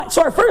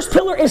So our first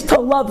pillar is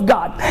to love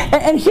God.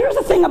 And here's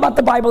the thing about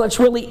the Bible that's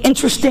really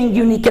interesting,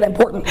 unique, and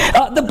important.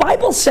 The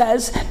Bible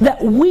says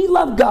that we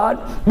love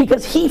God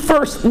because He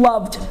first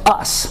loved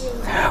us.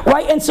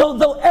 Right? And so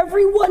though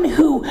everyone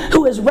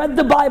who has read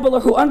the Bible or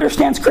who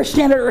understands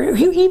Christianity or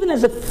who even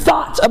has a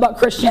thought about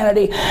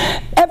Christianity,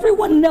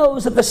 everyone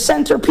knows that the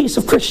centerpiece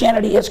of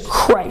Christianity is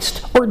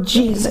Christ or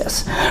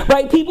Jesus.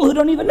 Right? People who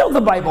don't even know the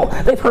Bible,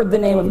 they've heard the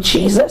name of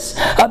Jesus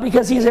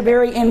because He's a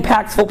very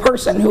impactful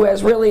person who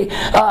has really,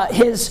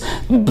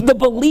 the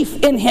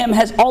belief in Him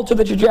has altered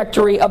the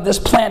trajectory of this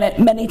planet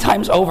many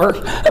times over,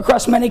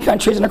 across many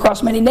countries and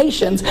across many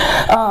nations.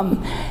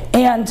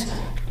 And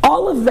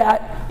all of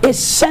that is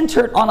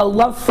centered on a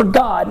love for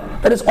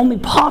God that is only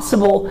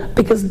possible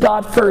because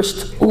God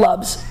first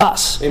loves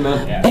us.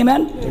 Amen. Yeah.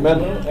 Amen?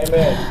 Amen.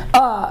 Amen.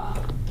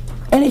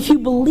 And if you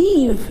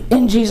believe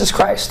in Jesus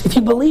Christ, if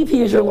you believe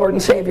He is your Lord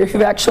and Savior, if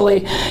you've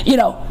actually,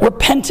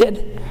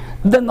 repented,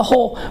 then the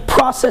whole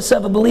process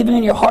of believing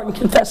in your heart and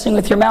confessing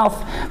with your mouth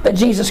that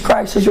Jesus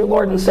Christ is your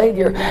Lord and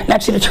Savior, and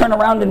actually to turn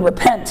around and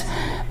repent,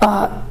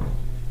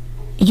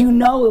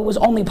 it was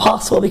only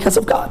possible because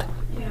of God.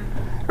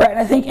 Right? And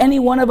I think any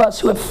one of us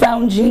who have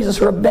found Jesus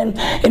or have been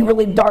in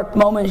really dark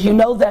moments, you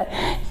know that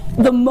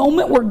the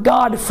moment where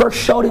God first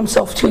showed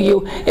Himself to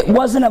you, it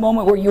wasn't a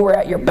moment where you were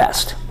at your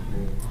best.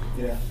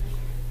 Yeah.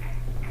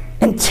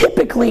 And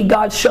typically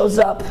God shows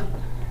up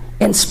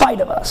in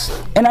spite of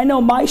us. And I know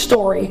my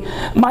story,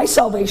 my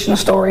salvation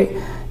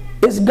story,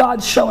 is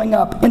God showing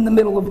up in the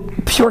middle of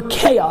pure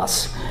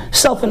chaos,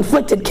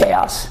 self-inflicted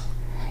chaos,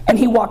 and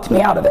He walked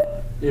me out of it.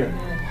 Yeah.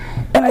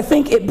 And I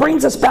think it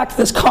brings us back to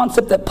this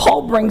concept that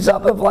Paul brings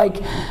up of like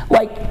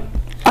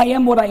I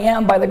am what I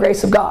am by the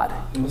grace of God.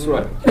 That's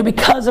right. And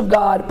because of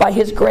God, by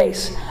His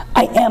grace,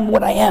 I am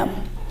what I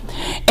am.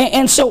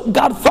 And so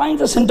God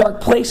finds us in dark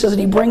places and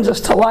He brings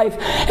us to life.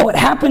 And what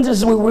happens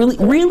is we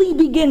really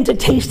begin to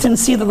taste and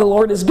see that the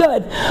Lord is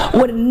good.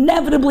 What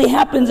inevitably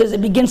happens is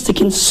it begins to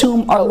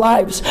consume our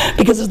lives.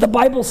 Because as the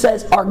Bible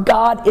says, our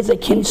God is a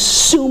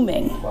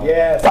consuming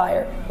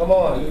fire. Come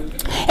on.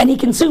 And He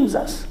consumes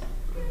us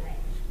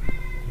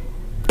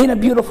in a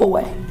beautiful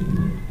way.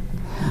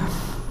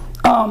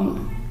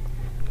 And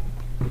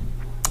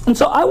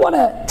so I want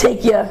to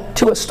take you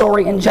to a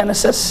story in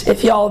Genesis.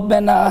 If y'all have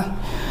been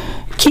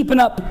keeping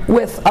up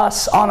with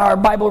us on our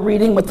Bible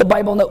reading with the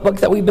Bible notebook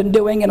that we've been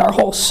doing and our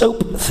whole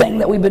SOAP thing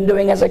that we've been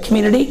doing as a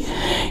community,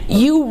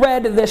 you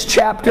read this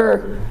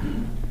chapter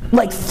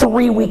like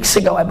 3 weeks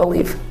ago, I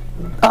believe.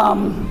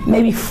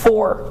 Maybe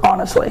 4,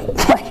 honestly.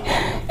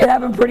 It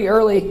happened pretty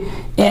early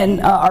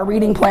in our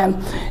reading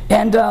plan.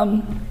 And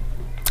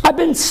I've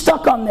been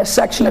stuck on this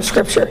section of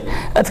Scripture.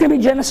 It's going to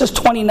be Genesis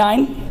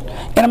 29.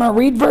 And I'm going to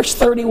read verse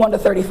 31 to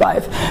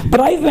 35.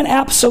 But I've been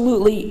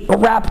absolutely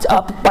wrapped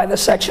up by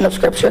this section of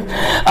Scripture.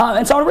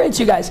 And so I'll read it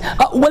to you guys.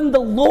 When the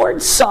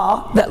Lord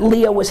saw that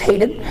Leah was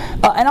hated,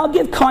 and I'll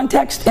give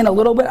context in a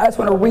little bit. I just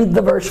want to read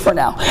the verse for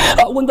now.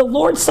 When the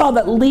Lord saw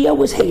that Leah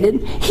was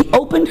hated, He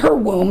opened her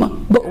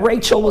womb, but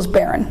Rachel was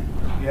barren.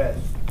 Yes.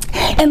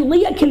 And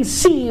Leah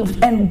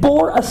conceived and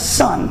bore a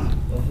son.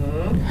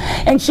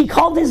 And she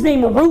called his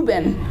name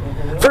Reuben.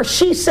 For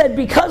she said,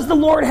 because the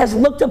Lord has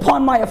looked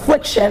upon my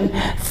affliction,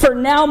 for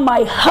now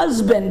my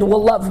husband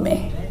will love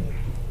me.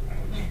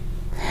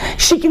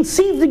 She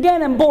conceived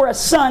again and bore a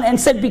son and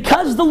said,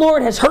 because the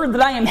Lord has heard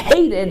that I am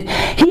hated,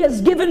 He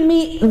has given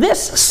me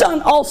this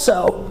son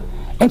also.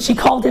 And she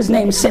called his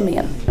name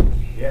Simeon.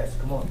 Yes,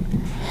 come on.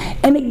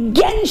 And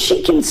again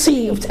she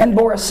conceived and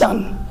bore a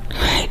son.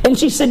 And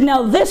she said,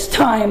 now this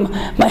time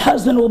my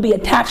husband will be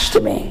attached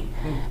to me,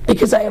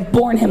 because I have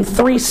borne him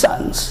 3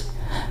 sons.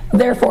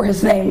 Therefore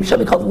his name shall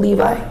be called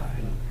Levi.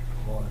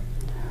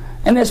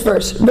 And this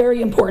verse,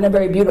 very important and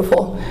very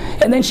beautiful.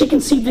 And then she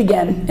conceived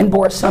again and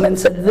bore a son and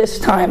said, this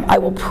time I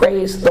will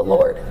praise the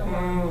Lord.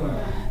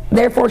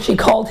 Therefore she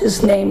called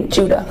his name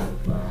Judah.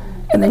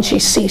 And then she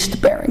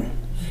ceased bearing.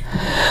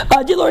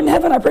 Dear Lord in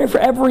heaven, I pray for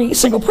every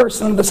single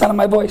person under the sound of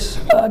my voice.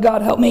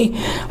 God, help me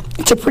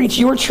to preach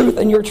your truth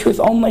and your truth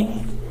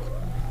only.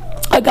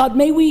 God,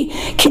 may we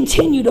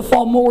continue to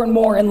fall more and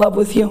more in love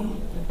with you.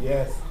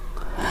 Yes.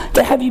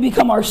 To have you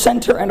become our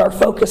center and our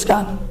focus,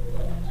 God.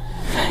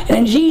 And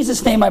in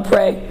Jesus' name I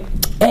pray,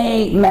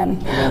 amen.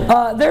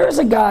 There is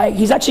a guy,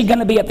 he's actually going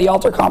to be at the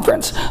altar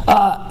conference.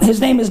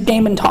 His name is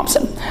Damon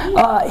Thompson.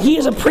 He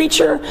is a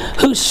preacher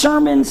whose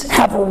sermons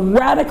have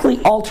radically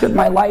altered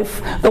my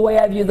life, the way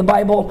I view the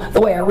Bible,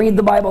 the way I read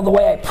the Bible, the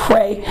way I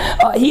pray.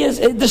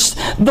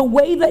 The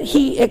way that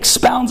he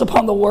expounds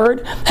upon the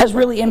Word has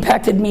really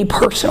impacted me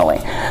personally.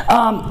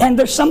 And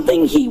there's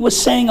something he was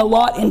saying a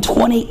lot in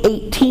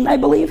 2018, I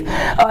believe,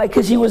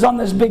 because he was on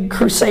this big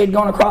crusade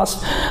going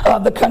across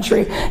the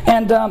country.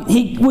 And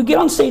he would get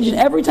on stage, and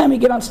every time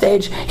he'd get on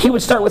stage, he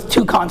would start with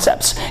 2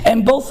 concepts,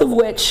 and both of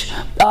which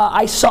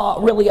I saw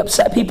really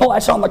upset people. I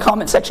saw in the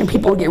comment section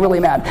people would get really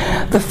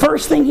mad. The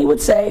first thing he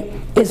would say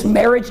is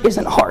marriage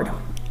isn't hard.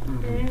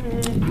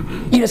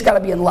 You just got to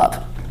be in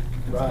love.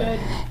 Right.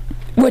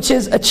 Which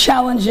is a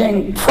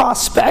challenging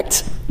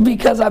prospect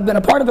because I've been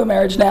a part of a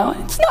marriage now.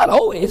 It's not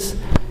always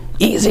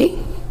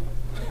easy.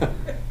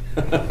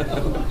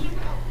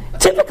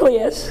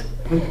 really is.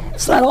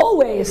 It's not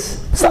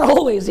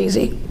always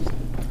easy.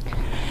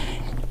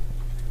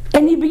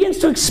 And he begins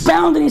to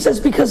expound and he says,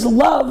 because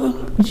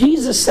love,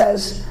 Jesus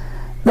says,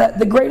 that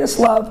the greatest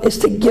love is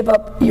to give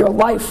up your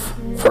life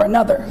for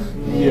another.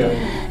 Yeah.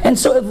 And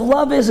so if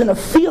love isn't a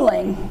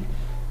feeling,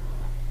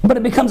 but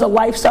it becomes a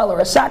lifestyle or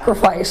a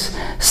sacrifice,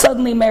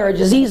 suddenly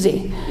marriage is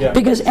easy. Yeah.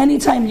 Because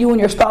anytime you and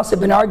your spouse have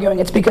been arguing,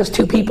 it's because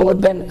two people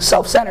have been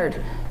self-centered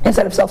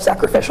instead of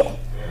self-sacrificial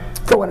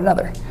for one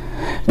another.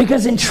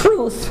 Because in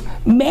truth,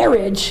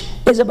 marriage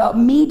is about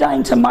me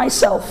dying to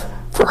myself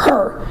for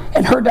her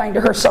and her dying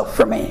to herself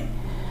for me.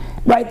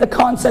 Right? The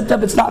concept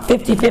of it's not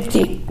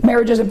 50-50.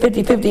 Marriage isn't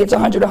 50-50, it's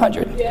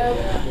 100-100.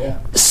 Yeah.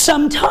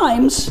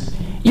 Sometimes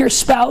your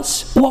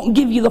spouse won't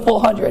give you the full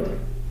 100.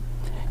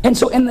 And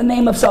so in the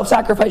name of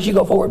self-sacrifice, you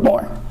go forward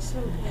more.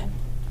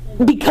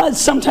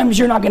 Because sometimes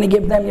you're not going to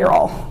give them your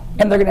all,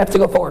 and they're going to have to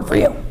go forward for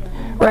you.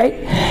 Right?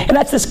 And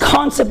that's this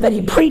concept that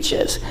he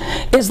preaches,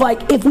 is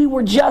like if we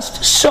were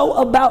just so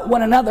about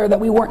one another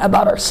that we weren't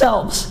about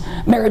ourselves,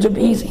 marriage would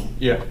be easy.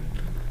 Yeah.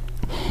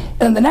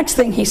 And the next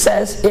thing he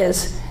says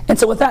is, and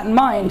so with that in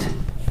mind,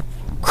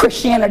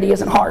 Christianity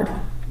isn't hard.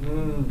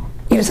 You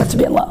just have to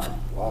be in love.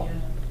 Wow.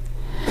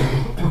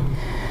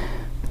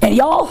 And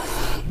y'all,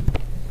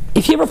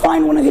 if you ever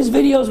find one of his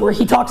videos where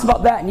he talks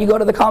about that and you go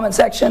to the comment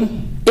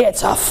section,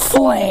 it's a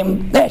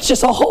flame. It's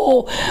just a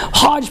whole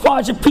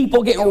hodgepodge of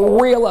people getting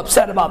real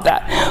upset about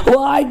that.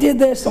 Well, I did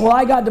this, and well,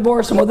 I got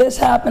divorced, and well, this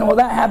happened, well,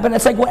 that happened.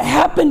 It's like what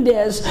happened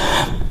is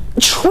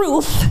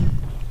truth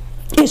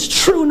is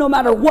true no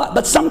matter what,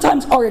 but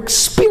sometimes our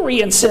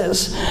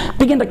experiences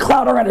begin to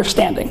cloud our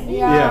understanding.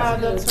 Yeah.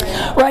 That's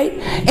right. Right?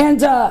 And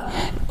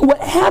what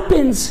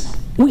happens,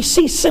 we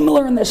see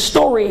similar in this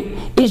story,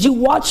 is you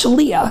watch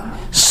Leah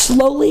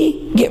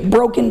slowly get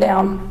broken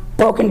down,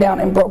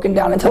 and broken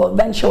down until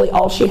eventually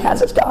all she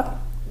has is God.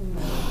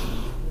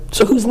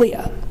 So who's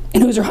Leah?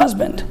 And who's her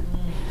husband?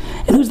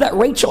 And who's that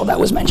Rachel that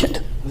was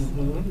mentioned?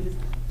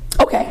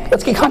 Okay,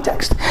 let's get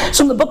context.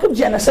 So in the book of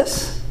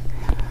Genesis,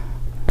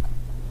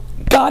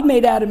 God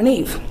made Adam and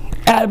Eve.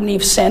 Adam and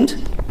Eve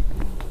sinned,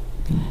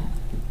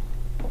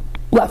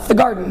 left the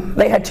garden.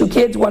 They had 2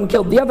 kids. One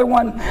killed the other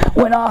one,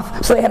 went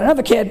off, so they had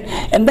another kid,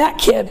 and that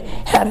kid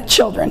had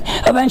children.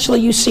 Eventually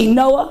you see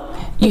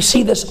Noah, you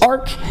see this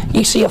ark,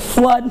 you see a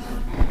flood,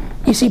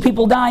 you see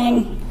people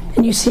dying,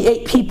 and you see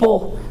 8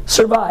 people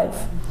survive.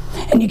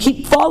 And you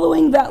keep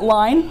following that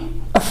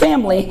line of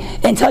family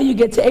until you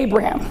get to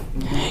Abraham.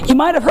 You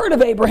might have heard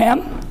of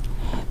Abraham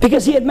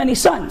because he had many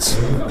sons.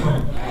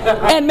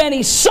 And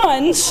many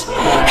sons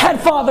had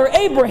Father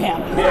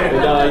Abraham.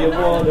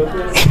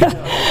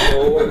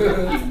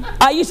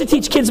 I used to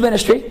teach kids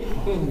ministry,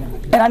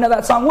 and I know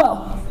that song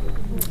well.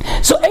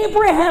 So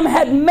Abraham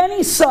had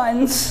many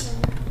sons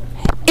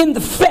in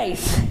the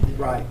faith.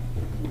 Right.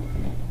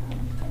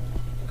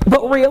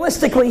 But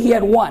realistically, he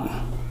had one.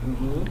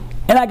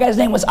 And that guy's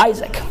name was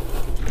Isaac.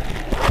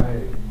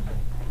 Right.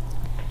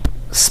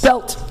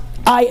 Spelt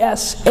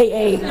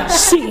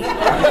I-S-A-A-C.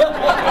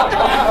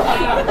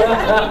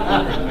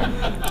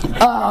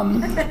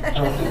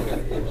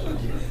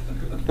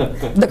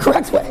 The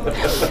correct way.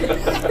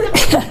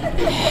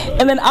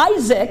 And then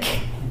Isaac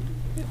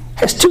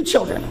has 2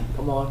 children,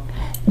 Come on.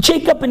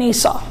 Jacob and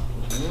Esau.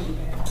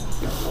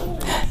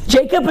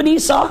 Jacob and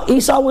Esau.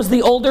 Esau was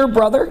the older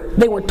brother.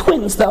 They were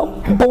twins,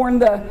 though, born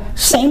the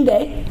same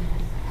day.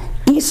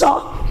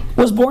 Esau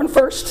was born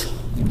first,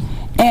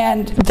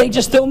 and they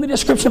just throw in the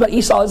description about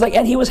Esau. It's like,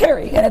 and he was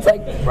hairy, and it's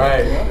like,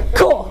 Right.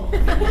 cool.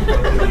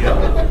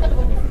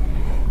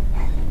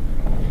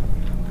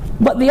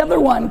 But the other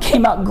one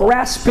came out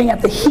grasping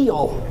at the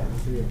heel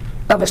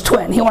of his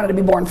twin. He wanted to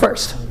be born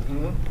first.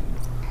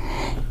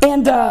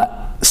 And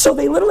so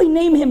they literally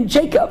name him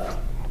Jacob,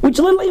 which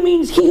literally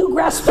means he who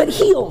grasps at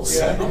heels.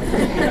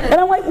 And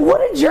I'm like,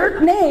 what a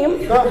jerk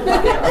name.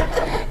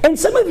 And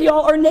some of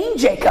y'all are named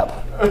Jacob.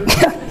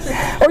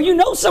 Or you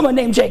know someone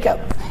named Jacob.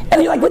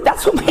 And you're like, what,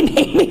 that's what my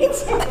name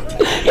means?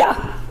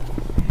 Yeah.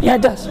 Yeah,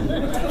 it does.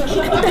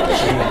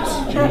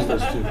 James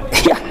does too.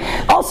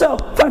 Yeah. Also,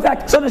 fun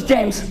fact, so does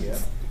James.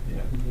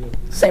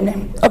 Same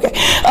name. Okay.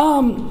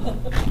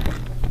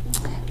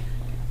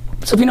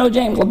 So if you know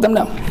James, let them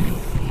know.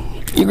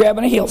 You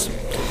grabbing the heels.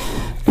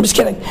 I'm just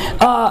kidding.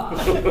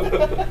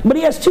 But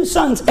he has 2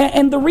 sons.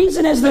 And the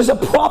reason is there's a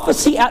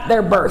prophecy at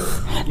their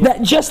birth.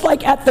 That just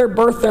like at their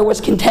birth there was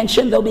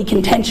contention, there'll be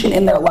contention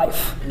in their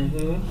life.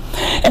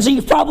 And so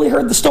you've probably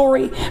heard the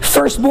story.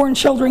 Firstborn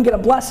children get a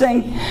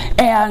blessing.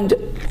 And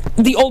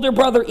the older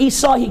brother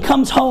Esau, he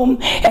comes home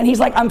and he's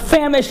like, I'm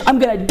famished, I'm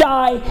going to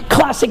die.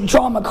 Classic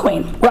drama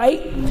queen, right?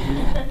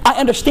 I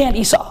understand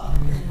Esau.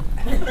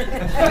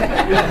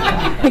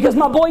 Because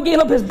my boy gave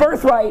up his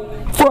birthright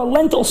for a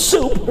lentil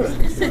soup,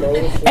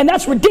 and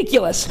that's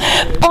ridiculous.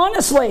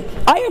 Honestly,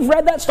 I have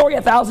read that story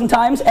 1,000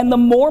 times, and the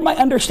more my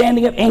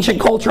understanding of ancient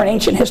culture and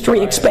ancient history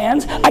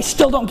expands, I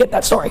still don't get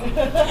that story.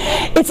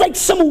 It's like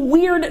some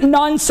weird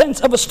nonsense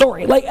of a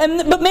story.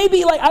 But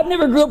maybe I've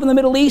never grew up in the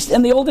Middle East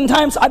in the olden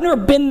times. I've never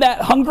been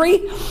that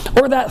hungry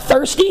or that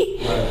thirsty.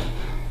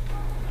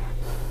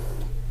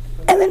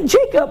 And then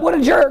Jacob, what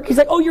a jerk, he's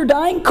like, oh, you're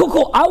dying? Cool,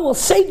 cool, I will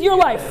save your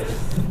life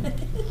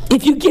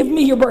if you give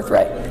me your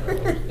birthright.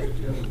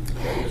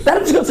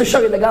 That just goes to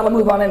show you that God will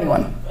move on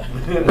anyone,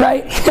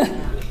 right?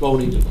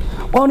 Won't he do it?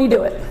 Won't he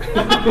do it?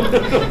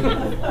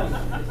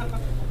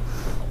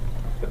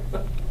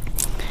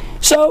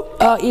 So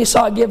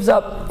Esau gives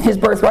up his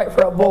birthright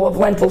for a bowl of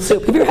lentil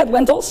soup. Have you ever had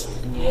lentils?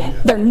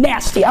 They're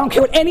nasty. I don't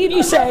care what any of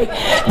you say.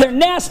 They're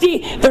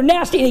nasty. They're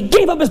nasty. And he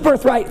gave up his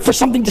birthright for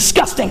something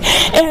disgusting.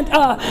 And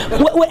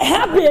what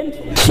happened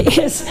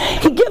is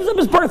he gives up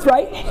his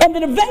birthright, and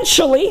then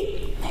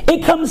eventually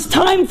it comes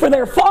time for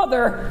their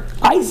father,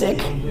 Isaac,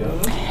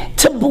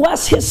 to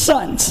bless his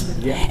sons.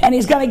 And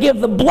he's going to give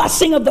the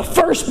blessing of the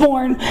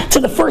firstborn to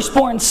the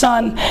firstborn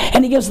son,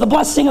 and he gives the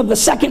blessing of the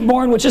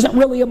secondborn, which isn't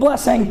really a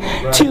blessing,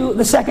 to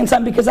the second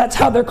son, because that's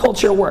how their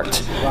culture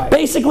worked.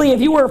 Basically, if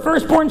you were a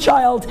firstborn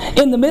child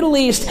in the Middle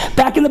East,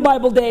 back in the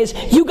Bible days,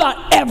 you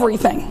got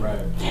everything.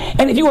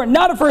 And if you were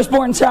not a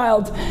firstborn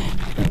child,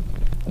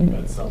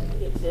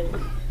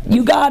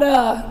 you got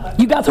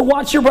to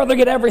watch your brother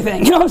get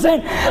everything. You know what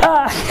I'm saying?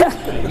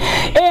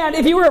 And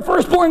if you were a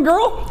firstborn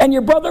girl and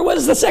your brother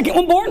was the second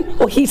one born,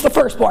 well, he's the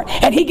firstborn,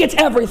 and he gets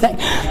everything.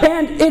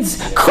 And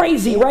it's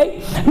crazy,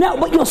 right? Now,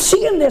 what you'll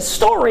see in this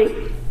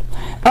story,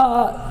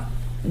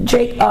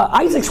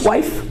 Isaac's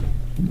wife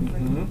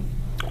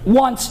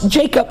wants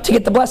Jacob to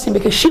get the blessing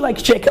because she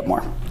likes Jacob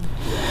more.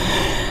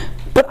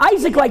 But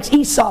Isaac likes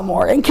Esau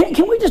more. And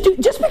can we just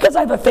because I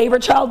have a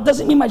favorite child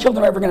doesn't mean my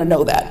children are ever going to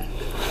know that.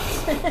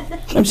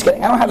 I'm just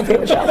kidding. I don't have a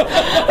favorite child.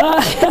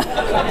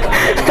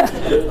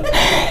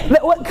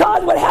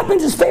 What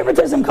happens is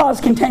favoritism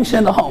causes contention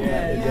in the home.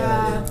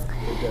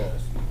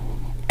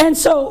 And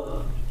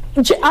so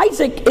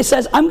Isaac, it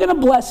says, I'm going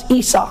to bless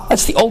Esau.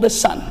 That's the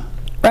oldest son,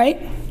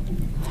 right?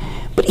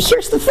 But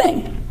here's the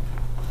thing.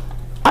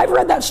 I've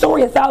read that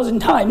story 1,000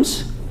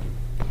 times,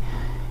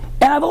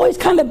 and I've always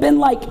kind of been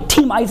like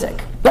Team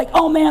Isaac. Like,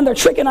 oh man, they're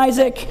tricking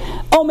Isaac.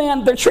 Oh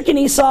man, they're tricking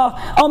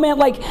Esau. Oh man,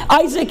 like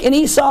Isaac and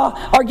Esau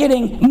are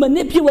getting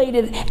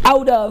manipulated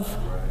out of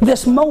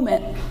this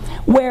moment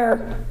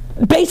where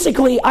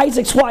basically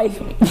Isaac's wife,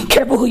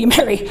 careful who you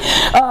marry,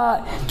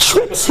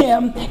 tricks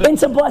him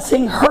into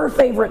blessing her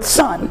favorite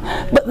son.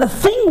 But the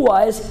thing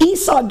was,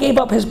 Esau gave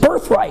up his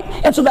birthright,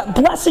 and so that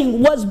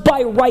blessing was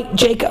by right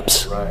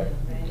Jacob's. Right.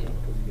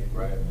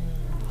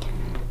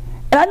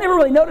 And I never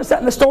really noticed that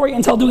in the story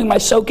until doing my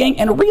soaking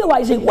and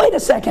realizing, wait a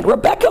second,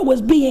 Rebecca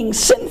was being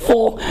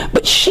sinful,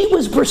 but she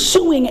was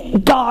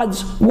pursuing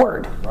God's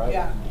word. Right.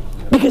 Yeah.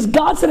 Because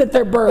God said at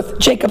their birth,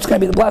 Jacob's going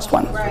to be the blessed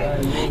one.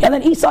 Right. And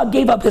then Esau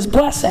gave up his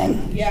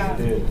blessing. Yeah.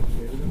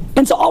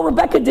 And so all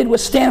Rebecca did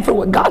was stand for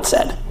what God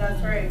said.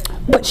 That's right.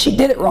 But she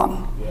did it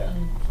wrong. Yeah.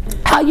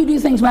 How you do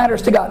things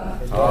matters to God.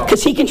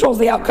 Because He controls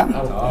the outcome.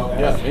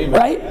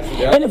 Right?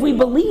 Yeah. And if we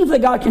believe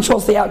that God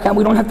controls the outcome,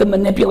 we don't have to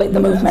manipulate the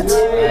movements.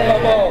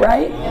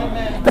 Right?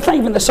 That's not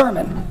even the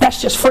sermon.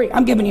 That's just free.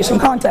 I'm giving you some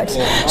context.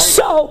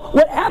 So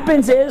what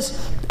happens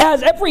is,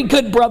 as every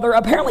good brother,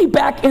 apparently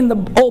back in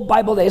the old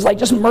Bible days, like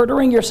just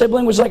murdering your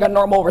sibling was like a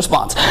normal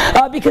response.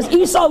 Because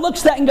Esau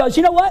looks at that and goes,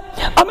 you know what?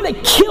 I'm going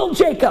to kill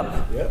Jacob.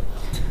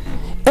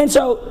 And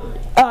so,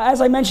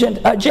 as I mentioned,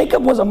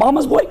 Jacob was a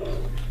mama's boy.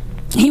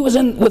 He was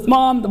in with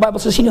mom. The Bible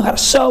says he knew how to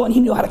sew and he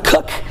knew how to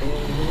cook.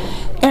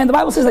 And the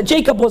Bible says that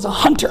Jacob was a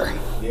hunter.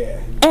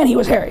 And he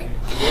was hairy.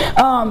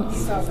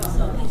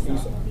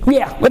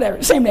 Yeah,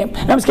 whatever, same name. No,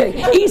 I'm just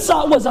kidding.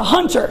 Esau was a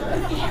hunter,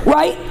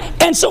 right?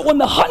 And so when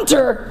the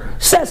hunter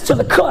says to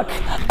the cook,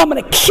 I'm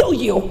going to kill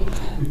you,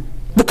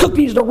 the cook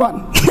needs to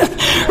run,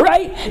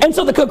 right? And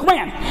so the cook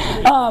ran.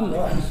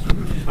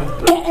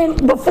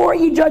 And before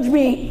you judge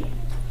me,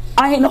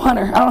 I ain't no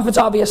hunter. I don't know if it's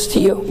obvious to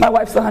you. My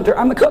wife's the hunter.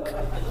 I'm the cook.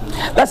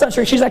 That's not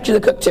true. She's actually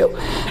the cook too.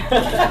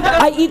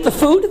 I eat the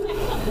food.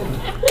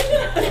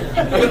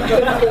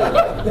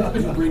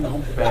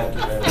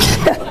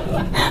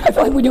 I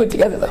feel like we do it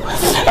together though.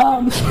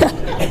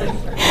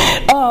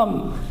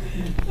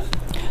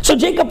 So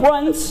Jacob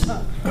runs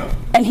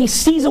and he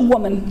sees a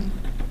woman.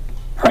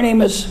 Her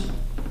name is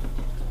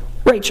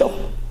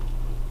Rachel.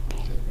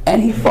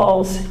 And he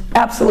falls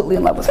absolutely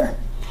in love with her.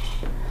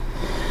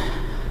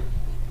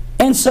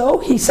 And so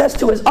he says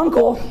to his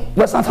uncle,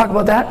 let's not talk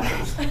about that.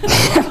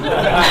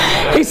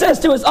 He says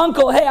to his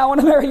uncle, hey, I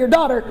want to marry your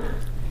daughter.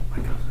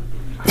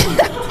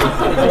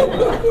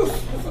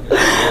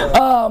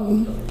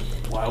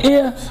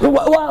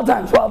 Wild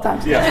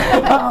times.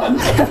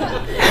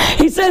 Yeah.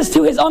 He says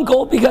to his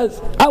uncle,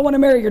 because I want to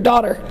marry your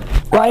daughter,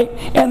 right?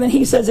 And then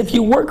he says, if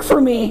you work for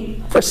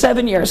me for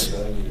 7 years,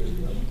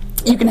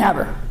 you can have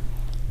her.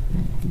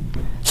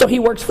 So he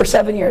works for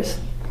 7 years.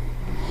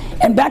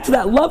 And back to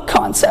that love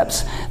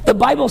concepts, the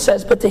Bible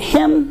says, but to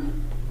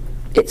him,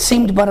 it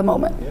seemed but a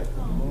moment.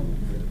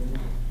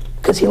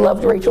 Because he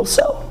loved Rachel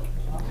so.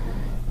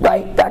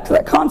 Right? Back to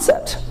that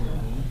concept.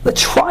 The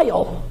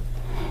trial.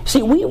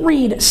 See, we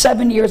read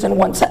 7 years in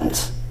one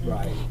sentence.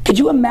 Right. Could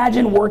you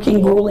imagine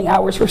working grueling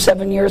hours for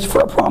 7 years for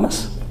a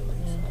promise?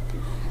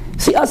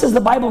 See, us as the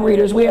Bible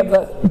readers, we have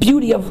the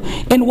beauty of,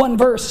 in one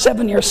verse,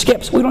 7-year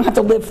skips. We don't have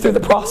to live through the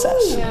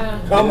process.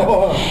 Come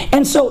on.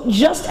 And so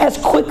just as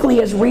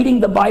quickly as reading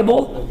the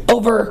Bible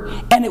over,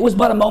 and it was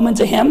but a moment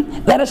to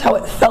him, that is how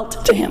it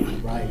felt to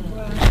him.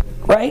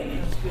 Right?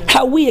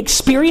 How we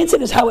experience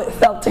it is how it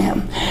felt to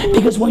him.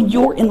 Because when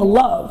you're in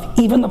love,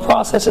 even the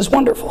process is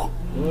wonderful.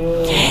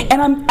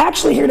 And I'm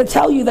actually here to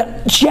tell you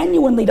that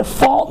genuinely to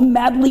fall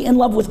madly in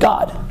love with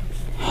God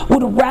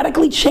would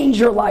radically change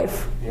your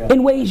life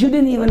in ways you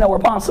didn't even know were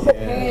possible.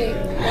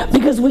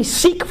 Because we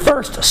seek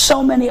first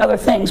so many other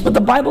things, but the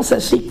Bible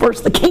says seek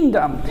first the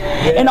kingdom,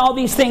 and all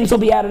these things will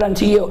be added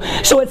unto you.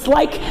 So it's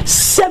like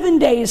 7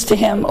 days to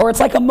him, or it's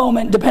like a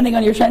moment, depending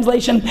on your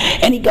translation,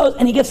 and he goes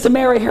and he gets to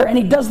marry her, and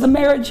he does the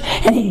marriage,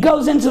 and he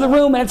goes into the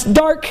room, and it's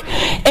dark,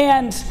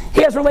 and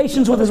he has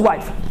relations with his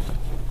wife.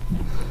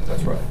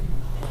 That's right.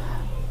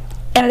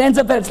 And it ends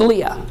up that it's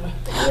Leah,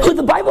 who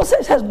the Bible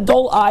says has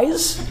dull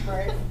eyes,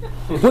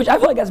 which I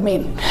feel like that's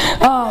mean.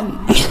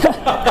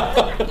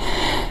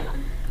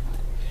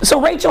 So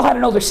Rachel had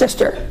an older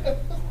sister,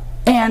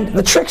 and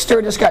the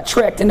trickster just got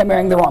tricked into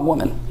marrying the wrong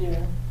woman,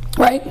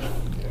 right?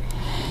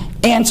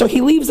 And so he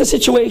leaves the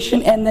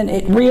situation, and then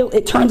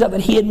it turns out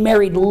that he had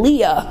married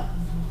Leah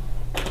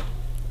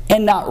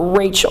and not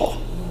Rachel.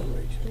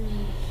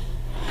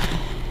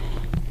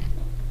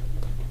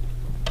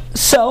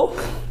 So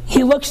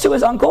he looks to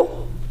his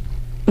uncle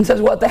and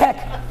says, what the heck?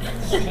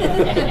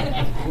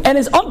 And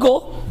his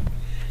uncle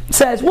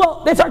says,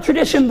 well, it's our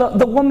tradition,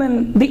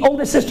 the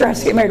oldest sister has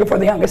to get married before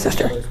the youngest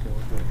sister.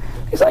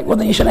 He's like, well,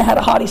 then you shouldn't have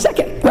had a hottie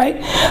second, right?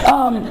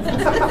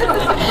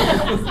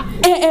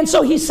 And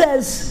so he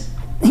says,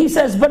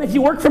 but if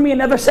you work for me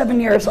another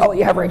 7 years, I'll let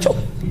you have Rachel.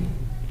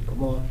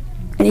 Come on.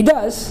 And he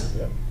does,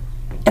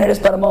 and it is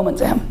but a moment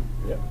to him.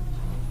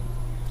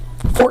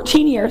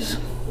 14 years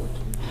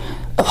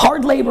of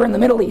hard labor in the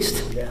Middle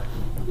East.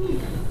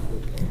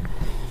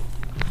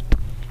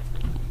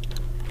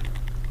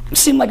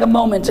 Seemed like a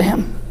moment to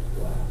him.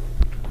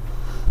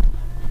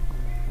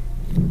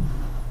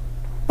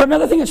 But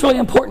another thing that's really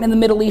important in the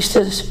Middle East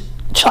is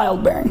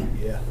childbearing.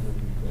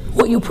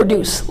 What you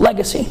produce,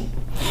 legacy.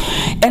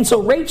 And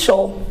so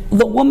Rachel,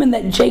 the woman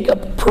that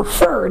Jacob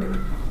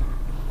preferred,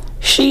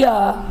 she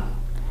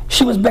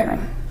was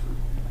barren.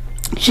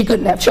 She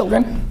couldn't have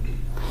children.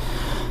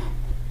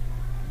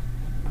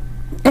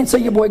 And so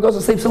your boy goes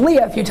and sleeps with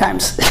Leah a few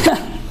times.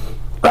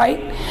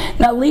 Right?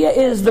 Now Leah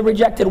is the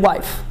rejected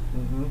wife.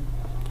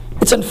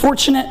 It's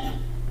unfortunate,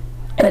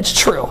 and it's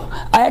true.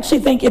 I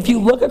actually think if you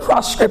look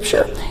across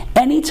Scripture,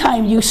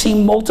 anytime you see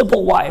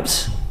multiple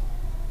wives,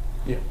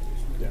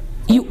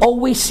 you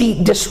always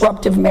see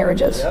disruptive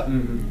marriages.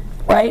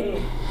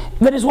 Right?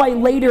 That is why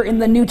later in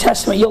the New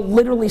Testament, you'll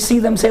literally see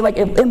them say, like,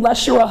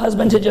 unless you're a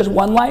husband to just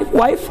one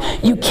wife,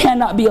 you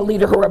cannot be a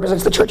leader who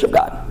represents the church of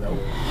God.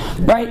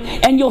 Right?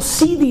 And you'll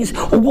see these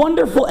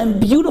wonderful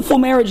and beautiful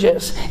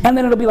marriages, and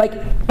then it'll be like,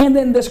 and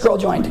then this girl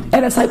joined.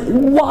 And it's like,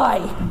 why?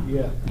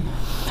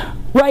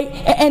 Right?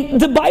 And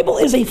the Bible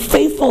is a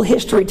faithful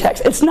history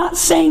text. It's not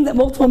saying that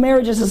multiple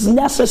marriages is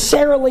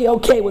necessarily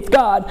okay with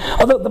God,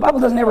 although the Bible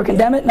doesn't ever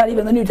condemn it, not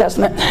even the New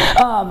Testament.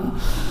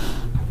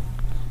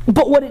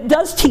 But what it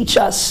does teach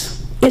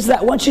us is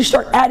that once you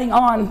start adding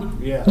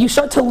on, you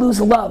start to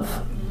lose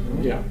love.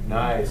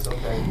 Nice.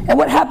 Okay. And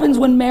what happens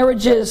when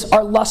marriages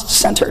are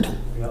lust-centered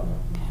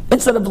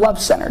instead of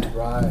love-centered?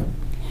 Right.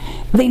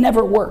 They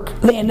never work.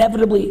 They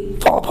inevitably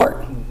fall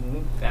apart.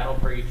 That'll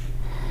preach.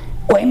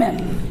 Well,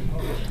 amen.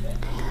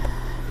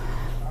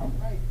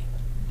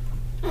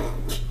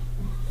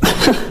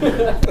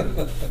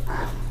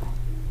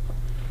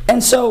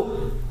 And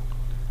so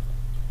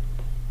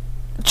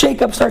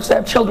Jacob starts to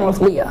have children with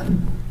Leah.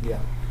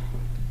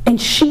 And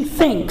she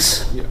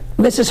thinks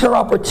this is her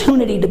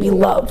opportunity to be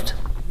loved.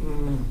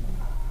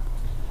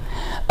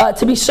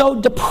 To be so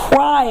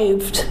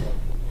deprived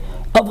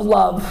of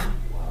love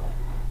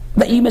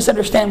that you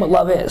misunderstand what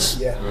love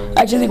is. I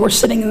actually think we're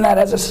sitting in that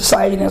as a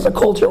society and as a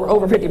culture where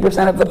over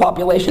 50% of the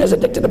population is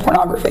addicted to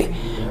pornography.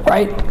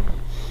 Right?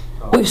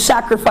 We've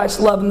sacrificed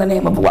love in the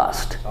name of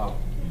lust.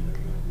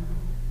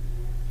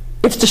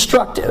 It's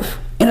destructive,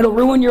 and it'll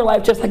ruin your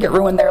life just like it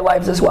ruined their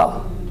lives as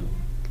well.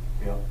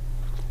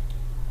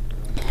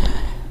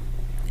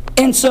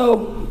 And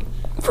so,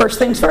 first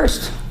things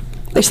first,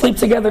 they sleep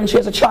together and she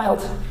has a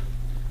child.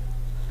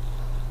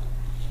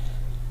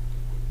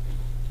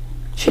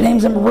 She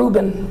names him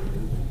Reuben.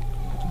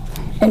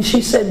 And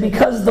she said,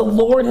 because the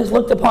Lord has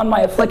looked upon my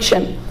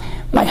affliction,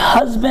 my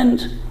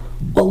husband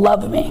will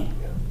love me.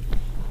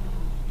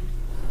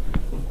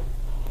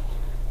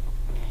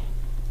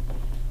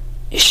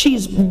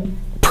 She's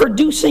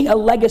producing a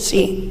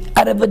legacy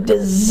out of a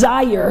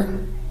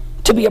desire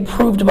to be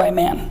approved by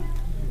man.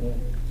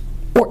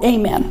 Or a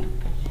man.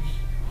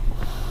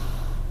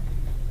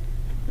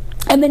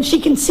 And then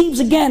she conceives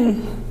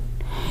again,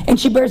 and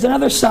she bears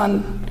another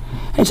son.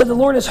 And said, the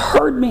Lord has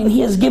heard me, and he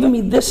has given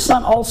me this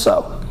son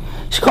also.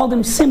 She called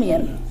him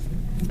Simeon.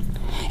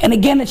 And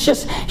again, it's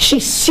just,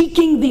 she's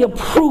seeking the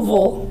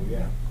approval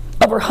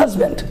of her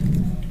husband.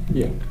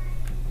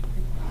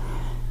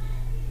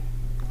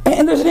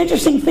 And there's an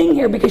interesting thing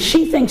here because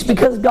she thinks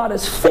because God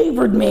has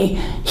favored me,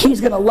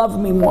 he's going to love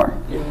me more.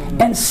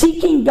 And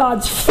seeking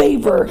God's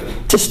favor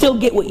to still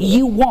get what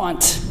you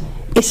want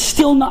is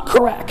still not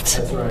correct.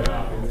 That's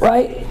right.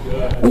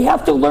 Right? We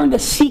have to learn to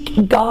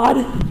seek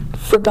God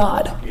for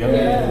God.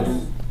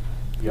 Yes.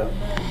 Yep.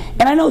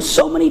 And I know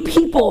so many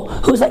people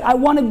who's like, I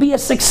want to be a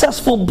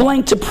successful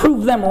blank to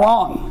prove them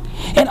wrong.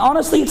 And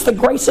honestly, it's the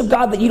grace of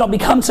God that you don't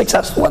become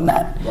successful in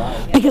that.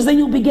 Because then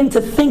you'll begin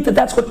to think that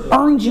that's what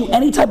earns you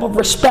any type of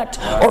respect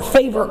or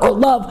favor or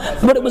love,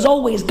 but it was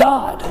always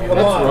God. Come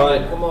on.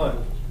 Right. Come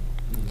on.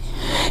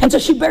 And so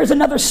she bears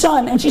another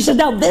son, and she says,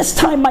 now this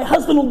time my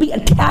husband will be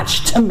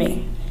attached to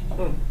me.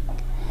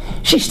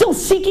 She's still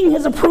seeking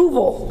his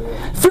approval.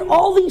 Through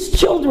all these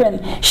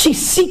children,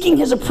 she's seeking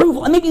his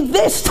approval. And maybe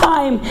this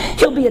time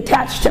he'll be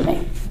attached to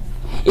me.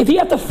 If you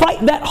have to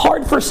fight that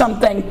hard for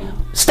something,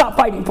 stop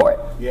fighting for it.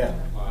 Yeah.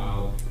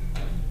 Wow.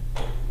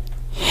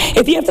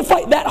 If you have to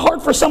fight that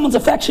hard for someone's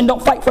affection,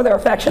 don't fight for their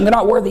affection. They're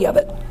not worthy of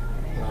it.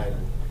 Right.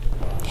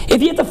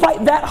 If you have to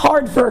fight that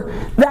hard for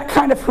that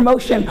kind of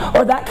promotion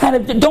or that kind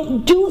of...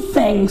 Don't do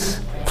things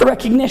for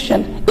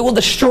recognition. It will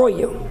destroy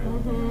you.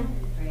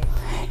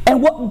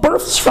 And what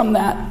births from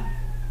that?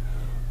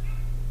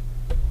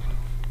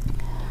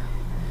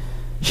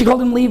 She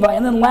called him Levi.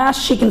 And then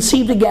last she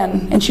conceived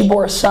again, and she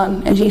bore a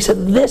son. And she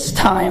said, this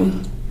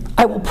time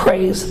I will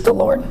praise the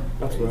Lord.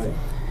 That's right.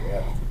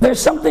 Yeah.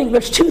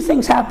 There's two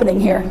things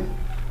happening here.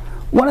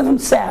 One of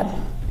them's sad.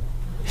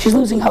 She's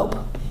losing hope.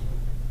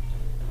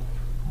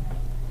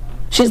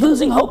 She's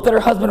losing hope that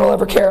her husband will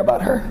ever care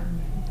about her,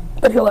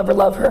 that he'll ever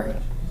love her,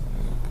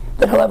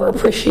 that he'll ever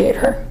appreciate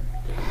her.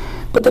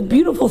 But the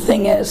beautiful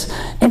thing is,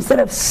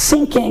 instead of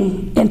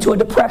sinking into a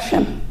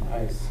depression,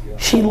 Nice. Yeah.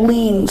 she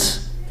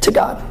leans to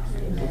God.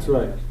 That's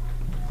right.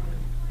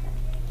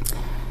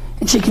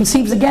 And she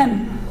conceives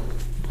again.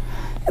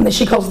 And then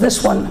she calls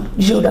this one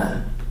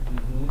Judah,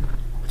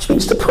 which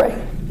means to pray.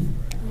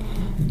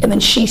 And then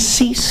she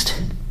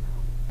ceased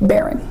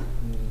bearing.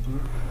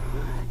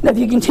 Now, if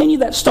you continue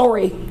that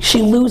story,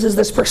 she loses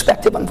this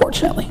perspective,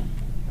 unfortunately.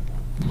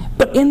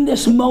 But in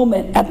this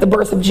moment at the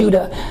birth of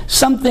Judah,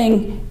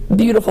 something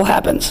beautiful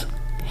happens.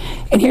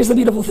 And here's the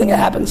beautiful thing that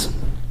happens.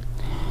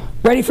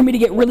 Ready for me to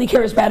get really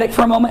charismatic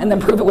for a moment and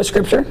then prove it with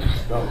Scripture?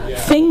 Oh, yeah.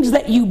 Things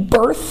that you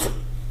birth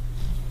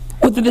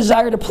with the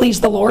desire to please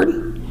the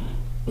Lord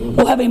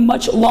will have a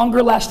much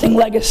longer lasting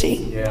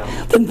legacy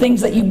than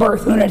things that you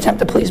birth in an attempt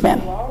to please man.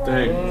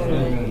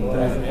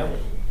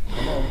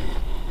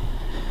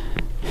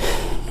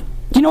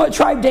 Do you know what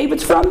tribe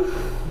David's from?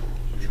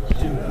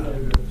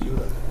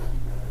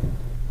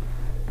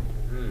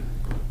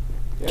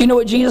 Do you know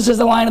what Jesus is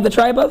the Lion of the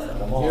tribe of?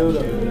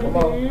 Judah. Come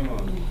on.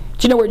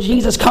 Do you know where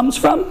Jesus comes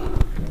from?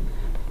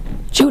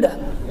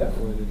 Judah.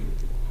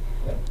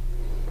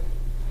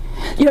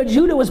 You know,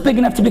 Judah was big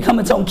enough to become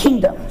its own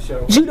kingdom.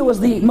 Judah was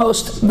the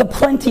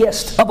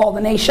plenteest of all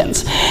the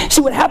nations.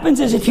 See, what happens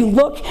is if you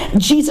look,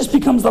 Jesus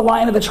becomes the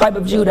Lion of the tribe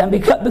of Judah. And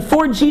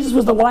before Jesus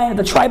was the Lion of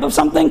the tribe of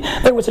something,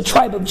 there was a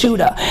tribe of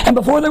Judah. And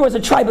before there was a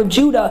tribe of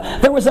Judah,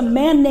 there was a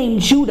man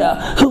named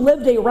Judah who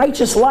lived a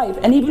righteous life.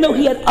 And even though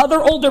he had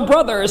other older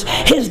brothers,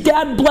 his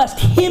dad blessed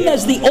him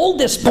as the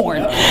oldest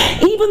born.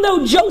 Even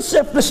though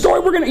Joseph, the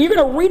story you're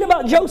going to read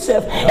about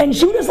Joseph, and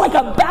Judah's like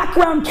a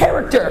background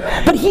character,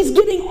 but he's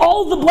getting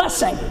all the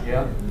blessing.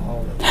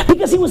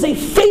 Because he was a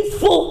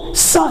faithful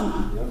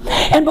son.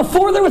 And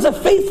before there was a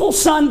faithful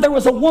son, there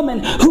was a woman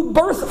who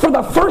birthed for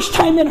the first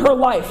time in her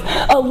life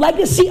a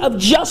legacy of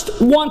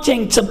just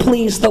wanting to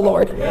please the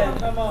Lord.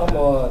 Come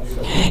on.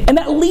 And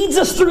that leads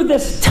us through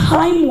this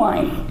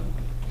timeline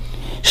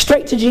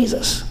straight to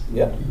Jesus.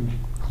 Yeah.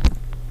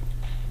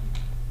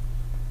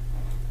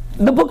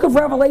 The book of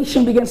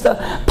Revelation begins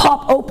to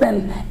pop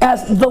open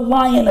as the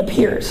lion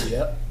appears.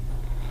 Yep.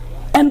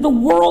 And the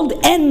world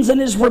ends and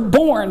is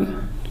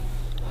reborn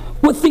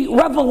with the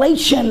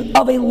revelation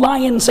of a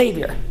lion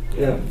savior.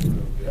 Yeah.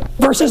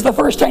 Versus the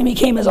first time he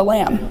came as a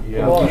lamb.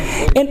 Yeah.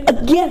 And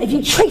again, if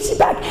you trace it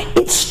back,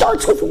 it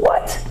starts with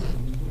what?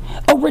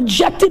 A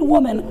rejected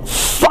woman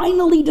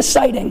finally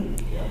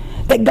deciding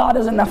that God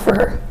is enough for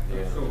her.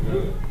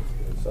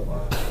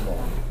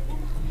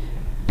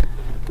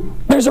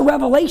 There's a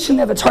revelation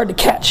there that's hard to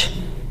catch.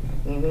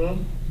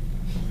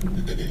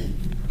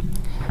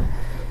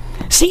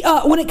 See,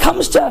 when it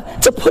comes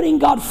to putting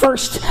God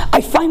first, I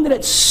find that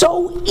it's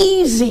so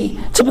easy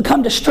to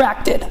become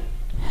distracted.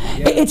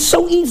 It's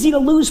so easy to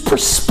lose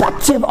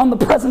perspective on the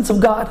presence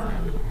of God.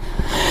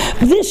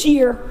 This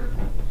year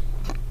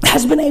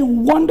has been a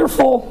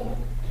wonderful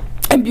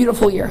and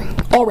beautiful year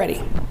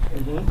already.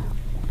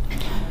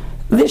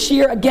 This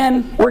year,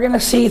 again, we're going to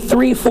see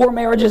 3-4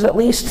 marriages at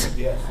least.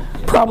 Yes.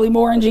 Probably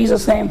more in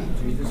Jesus' name.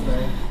 Jesus'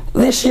 name.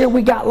 This year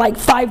we got like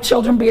 5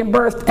 children being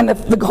birthed, and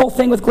the whole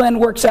thing with Glenn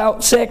works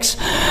out 6.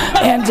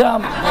 And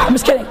I'm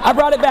just kidding. I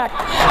brought it back.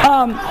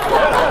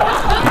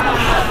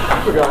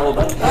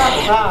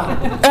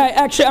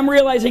 Actually, I'm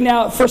realizing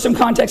now, for some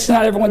context,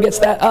 not everyone gets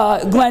that.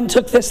 Glenn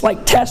took this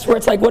like test where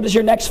it's like, what is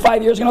your next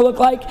 5 years going to look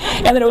like?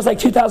 And then it was like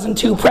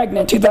 2002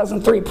 pregnant,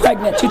 2003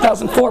 pregnant,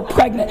 2004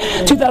 pregnant,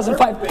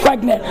 2005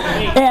 pregnant.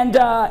 And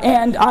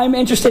I'm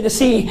interested to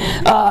see.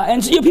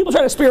 And people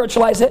try to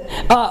spiritualize it,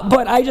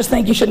 but I just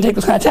think you shouldn't take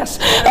those kind of tests.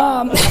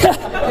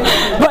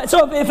 But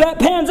so if that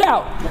pans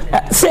out,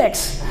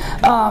 6.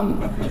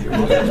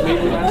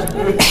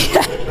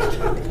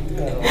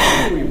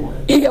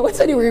 Yeah, what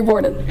city were you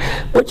born in?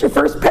 What's your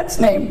first pet's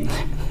name?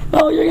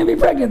 Oh, you're going to be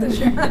pregnant this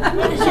year.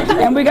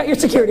 And we got your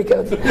security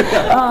codes. No,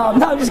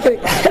 I'm just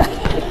kidding.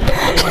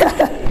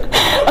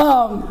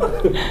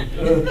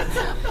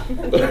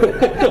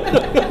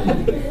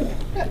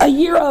 A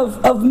year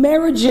of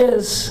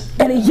marriages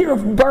and a year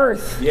of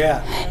birth.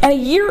 Yeah. And a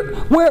year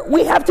where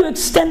we have to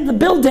extend the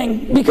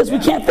building because we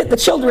can't fit the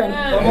children.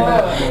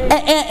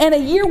 And a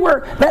year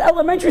where that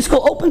elementary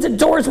school opens its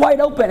doors wide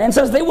open and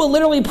says they will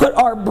literally put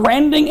our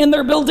branding in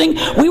their building.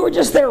 We were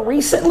just there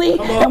recently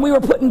and we were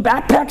putting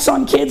backpacks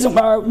on kids.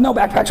 No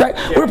backpacks, right?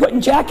 We were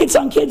putting jackets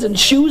on kids and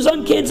shoes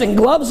on kids and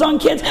gloves on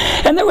kids.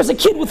 And there was a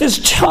kid with his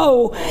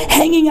toe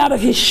hanging out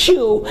of his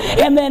shoe.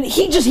 And then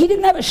he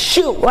didn't have a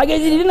shoe. Like, he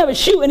didn't have a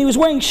shoe and he was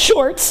wearing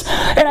shorts.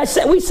 And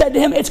we said to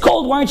him, it's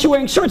cold, why aren't you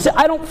wearing shorts?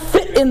 I don't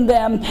fit in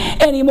them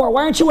anymore.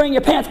 Why aren't you wearing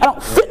your pants? I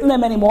don't fit in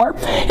them anymore.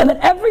 And then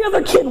every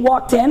other kid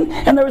walked in,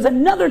 and there was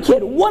another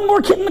kid, one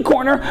more kid in the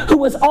corner, who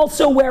was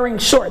also wearing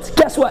shorts.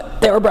 Guess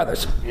what? They were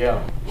brothers.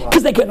 Yeah.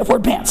 Because they couldn't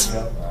afford pants.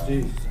 Yeah.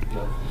 Jeez.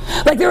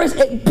 Like, there is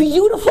a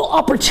beautiful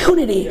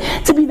opportunity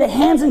to be the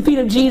hands and feet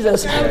of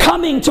Jesus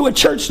coming to a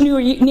church near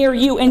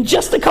you in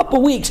just a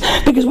couple weeks,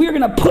 because we are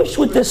going to push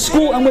with this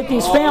school and with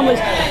these families,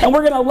 and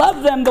we're going to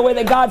love them the way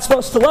that God's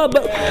supposed to love.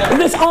 But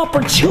this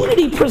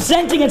opportunity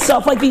presenting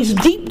itself, like these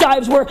deep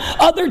dives where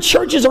other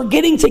churches are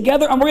getting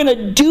together and we're going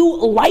to do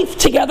life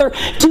together,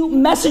 do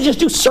messages,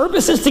 do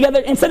services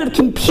together. Instead of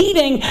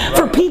competing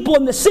for people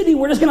in the city,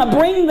 we're just going to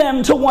bring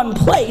them to one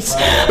place.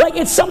 Like,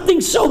 it's something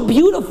so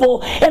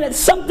beautiful, and it's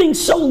something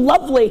so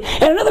lovely.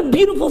 And another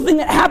beautiful thing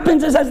that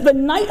happens is, as the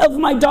night of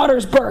my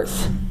daughter's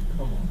birth,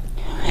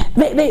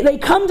 they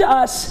come to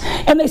us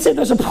and they say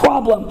there's a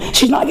problem.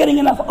 She's not getting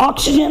enough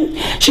oxygen.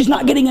 She's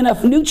not getting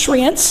enough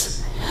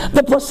nutrients.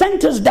 The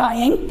placenta's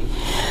dying.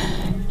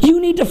 You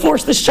need to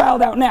force this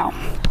child out now.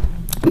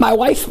 My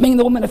wife, being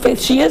the woman of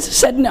faith she is,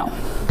 said no.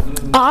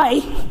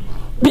 I,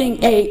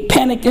 being a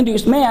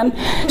panic-induced man,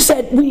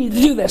 said we need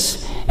to do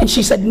this. And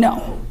she said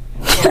no.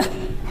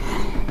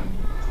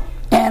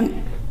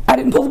 And I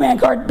didn't pull the man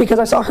card because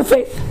I saw her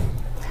faith.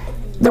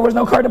 There was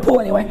no card to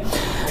pull anyway.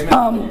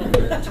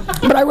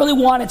 But I really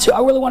wanted to.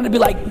 I really wanted to be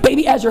like,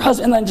 baby, as your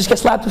husband, and then just get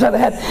slapped upside the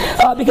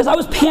head. Because I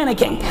was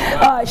panicking.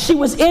 She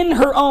was in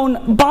her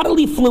own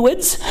bodily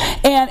fluids,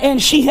 and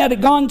she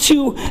had gone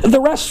to the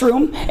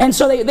restroom, and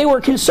so they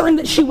were concerned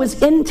that she was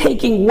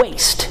intaking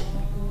waste.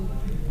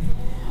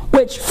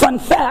 Which, fun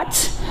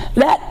fact,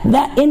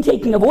 that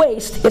intaking of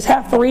waste is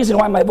half the reason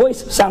why my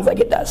voice sounds like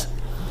it does.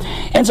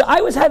 And so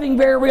I was having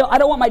very real, I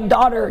don't want my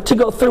daughter to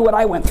go through what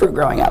I went through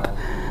growing up.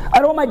 I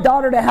don't want my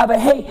daughter to have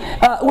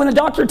when the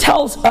doctor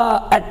tells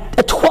a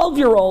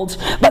 12-year-old,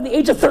 by the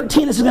age of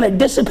 13, this is going to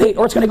dissipate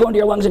or it's going to go into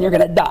your lungs and you're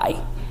going to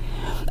die.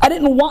 I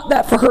didn't want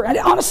that for her.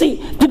 Honestly,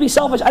 to be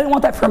selfish, I didn't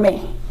want that for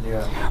me.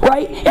 Yeah.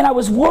 Right? And I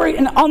was worried.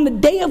 And on the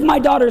day of my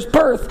daughter's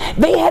birth,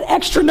 they had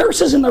extra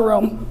nurses in the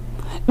room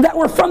that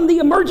were from the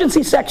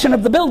emergency section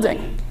of the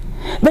building.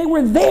 They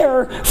were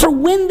there for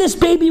when this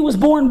baby was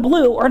born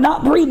blue or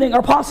not breathing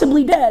or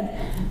possibly dead.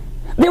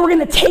 They were going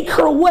to take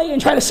her away and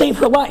try to save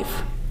her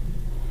life.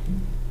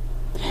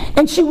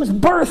 And she was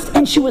birthed,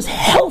 and she was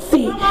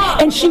healthy,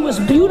 and she was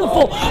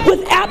beautiful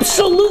with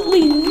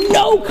absolutely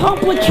no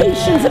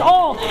complications at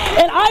all.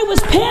 And I was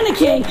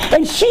panicking,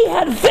 and she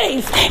had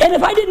faith. And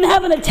if I didn't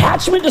have an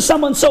attachment to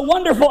someone so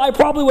wonderful, I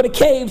probably would have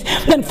caved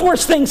and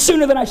forced things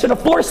sooner than I should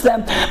have forced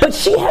them. But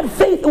she had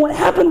faith, and what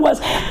happened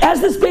was,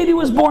 as this baby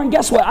was born,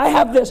 guess what? I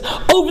have this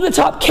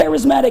over-the-top,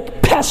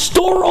 charismatic,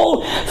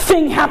 pastoral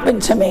thing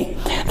happen to me.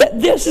 That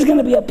this is going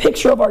to be a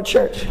picture of our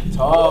church.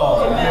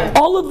 Oh.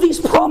 All of these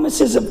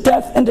promises of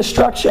death and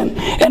destruction,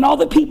 and all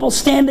the people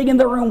standing in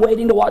the room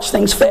waiting to watch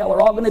things fail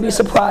are all going to be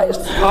surprised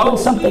when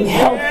something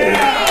healthy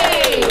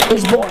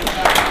is born.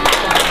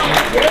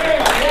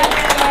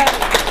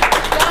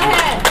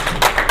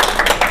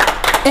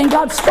 And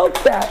God spoke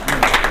that,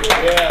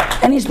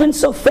 and He's been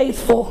so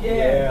faithful.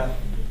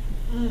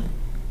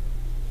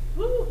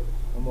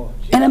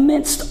 And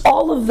amidst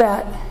all of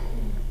that,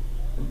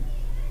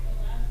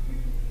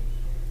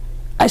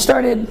 I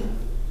started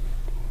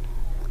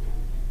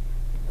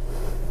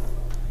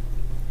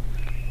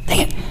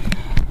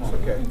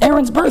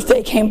Aaron's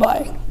birthday came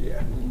by,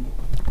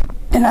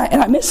 and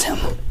I miss him.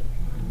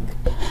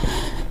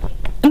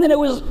 And then it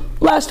was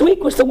last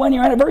week was the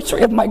 1-year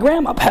anniversary of my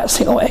grandma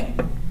passing away.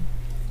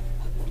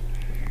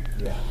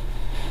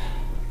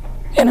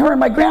 And her and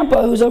my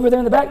grandpa, who's over there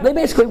in the back, they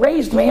basically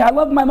raised me. I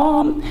love my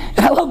mom and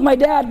I love my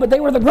dad, but they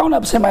were the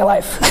grown-ups in my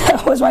life.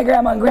 That was my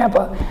grandma and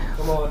grandpa.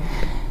 Come on.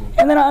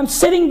 And then I'm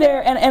sitting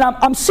there, and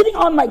I'm sitting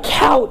on my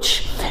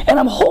couch, and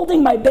I'm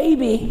holding my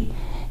baby,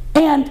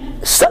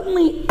 and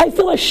suddenly I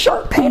feel a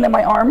sharp pain in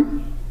my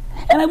arm,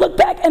 and I look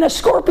back, and a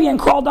scorpion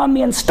crawled on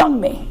me and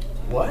stung me.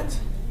 What?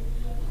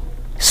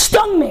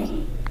 Stung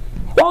me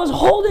while I was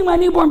holding my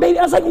newborn baby.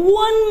 I was like,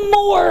 one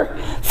more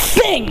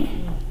thing.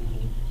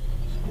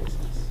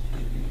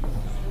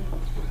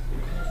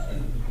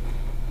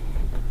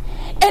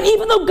 And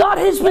even though God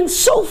has been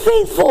so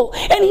faithful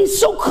and He's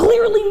so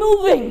clearly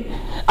moving,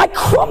 I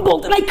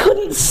crumbled and I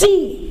couldn't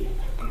see.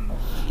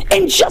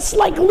 And just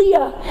like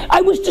Leah, I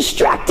was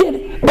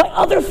distracted by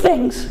other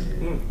things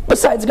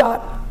besides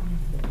God.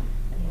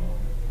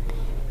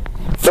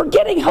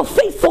 Forgetting how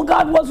faithful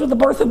God was with the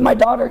birth of my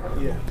daughter.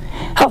 Yeah.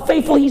 How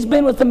faithful He's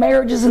been with the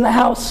marriages in the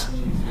house.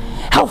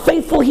 How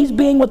faithful He's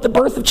being with the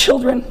birth of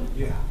children.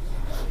 Yeah.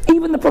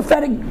 Even the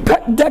prophetic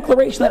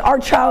declaration that our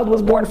child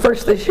was born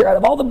first this year out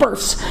of all the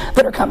births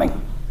that are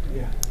coming.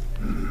 Yeah.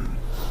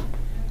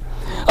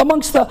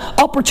 Amongst the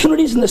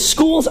opportunities in the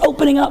schools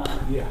opening up.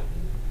 Yeah.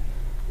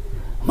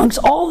 Amongst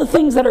all the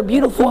things that are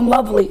beautiful and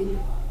lovely.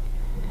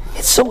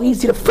 It's so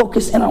easy to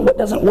focus in on what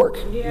doesn't work.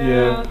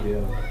 Yeah.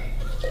 Yeah.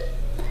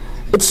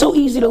 It's so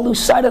easy to lose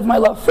sight of my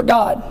love for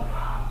God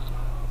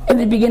and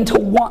to begin to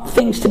want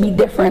things to be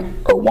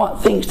different or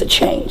want things to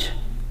change.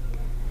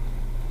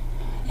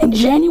 And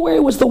January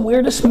was the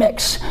weirdest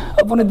mix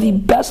of one of the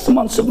best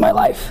months of my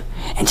life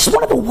and just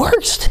one of the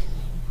worst.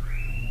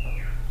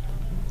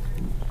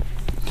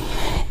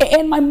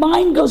 And my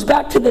mind goes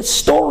back to this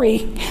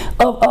story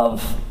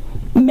of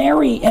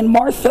Mary and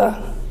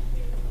Martha,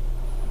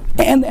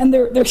 and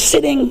they're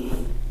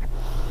sitting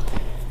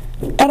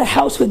at a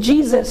house with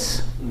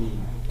Jesus,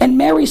 and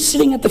Mary's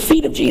sitting at the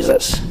feet of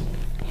Jesus,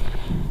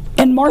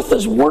 and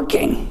Martha's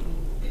working.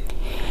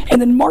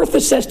 And then Martha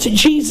says to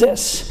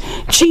Jesus,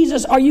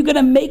 Jesus, are you going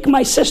to make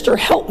my sister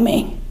help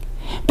me?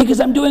 Because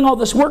I'm doing all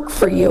this work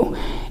for you.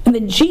 And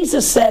then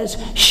Jesus says,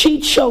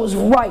 she chose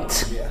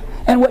right,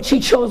 and what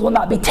she chose will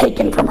not be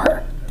taken from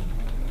her.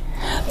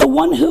 The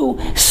one who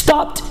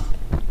stopped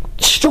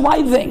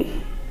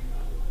striving.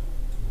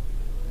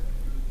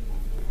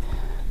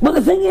 But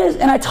the thing is,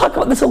 and I talk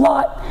about this a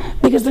lot,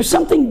 because there's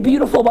something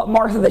beautiful about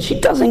Martha that she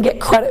doesn't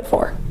get credit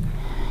for.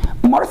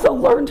 Martha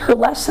learned her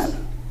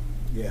lesson.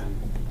 Yeah.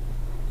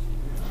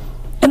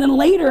 And then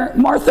later,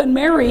 Martha and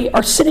Mary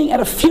are sitting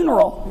at a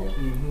funeral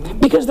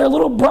because their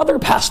little brother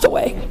passed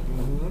away.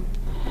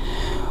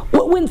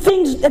 When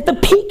things, at the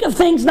peak of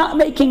things not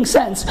making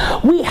sense,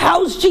 we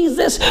house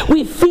Jesus,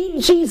 we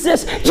feed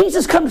Jesus,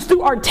 Jesus comes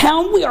through our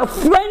town, we are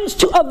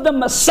friends of the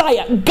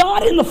Messiah.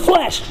 God in the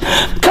flesh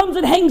comes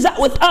and hangs out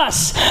with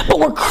us, but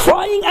we're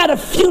crying at a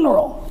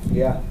funeral.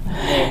 Yeah.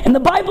 And the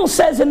Bible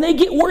says, and they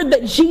get word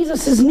that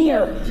Jesus is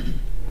near.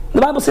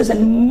 The Bible says,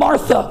 and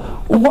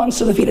Martha runs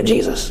to the feet of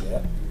Jesus.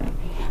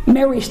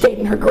 Mary stayed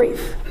in her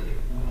grief.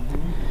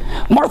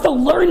 Martha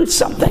learned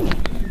something.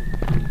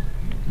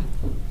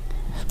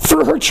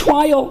 Through her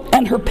trial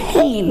and her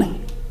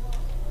pain,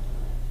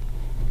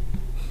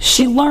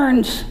 she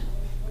learned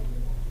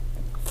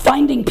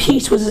finding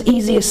peace was as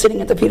easy as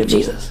sitting at the feet of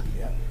Jesus.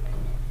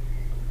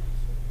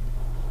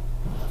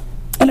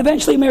 And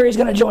eventually Mary's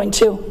going to join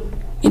too,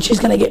 and she's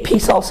going to get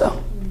peace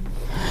also.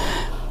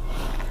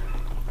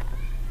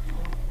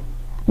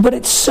 But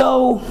it's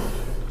so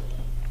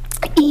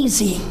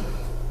easy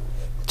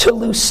to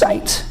lose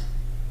sight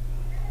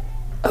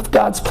of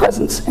God's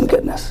presence and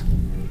goodness.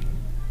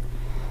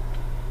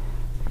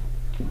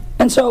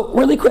 And so,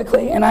 really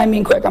quickly, and I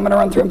mean quick, I'm going to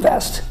run through them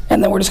fast,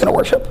 and then we're just going to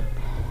worship.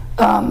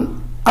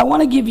 I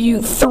want to give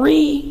you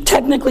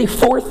technically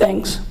four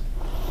things,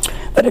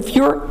 that if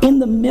you're in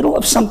the middle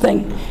of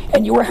something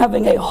and you are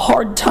having a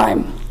hard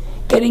time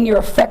getting your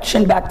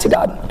affection back to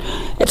God,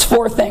 it's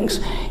four things.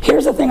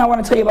 Here's the thing I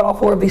want to tell you about all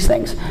four of these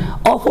things.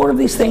 All four of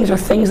these things are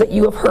things that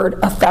you have heard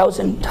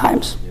 1,000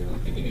 times.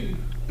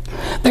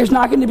 There's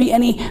not going to be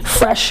any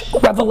fresh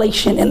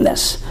revelation in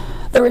this.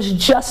 There is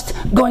just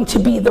going to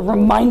be the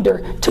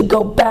reminder to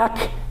go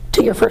back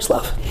to your first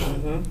love.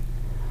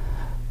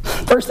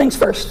 First things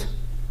first,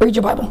 read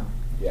your Bible.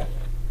 Yeah.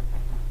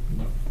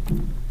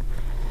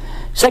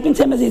 2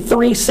 Timothy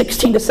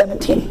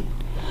 3:16-17.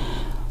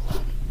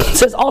 It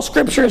says, all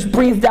scripture is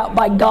breathed out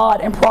by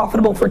God and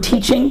profitable for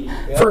teaching,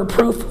 for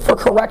reproof, for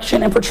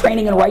correction, and for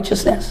training in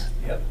righteousness.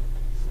 Yep.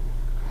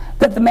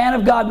 That the man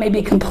of God may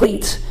be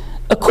complete,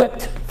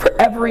 equipped for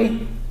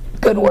every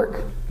good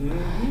work.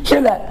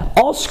 Hear that.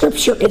 All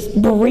scripture is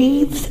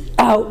breathed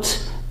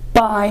out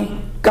by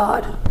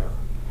God.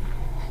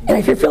 And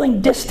if you're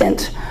feeling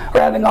distant or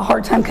having a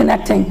hard time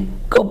connecting,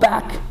 go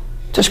back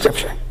to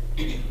scripture.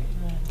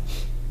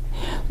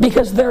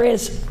 Because there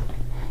is,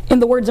 in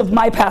the words of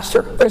my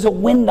pastor, there's a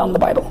wind on the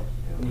Bible.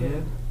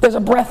 There's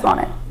a breath on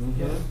it.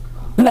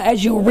 And that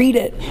as you read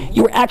it,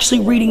 you're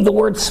actually reading the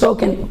words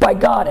spoken by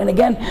God. And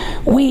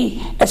again,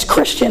 we as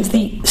Christians,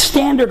 the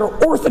standard or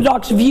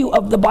orthodox view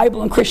of the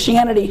Bible and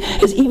Christianity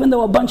is even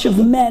though a bunch of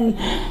men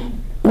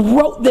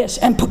wrote this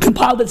and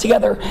compiled it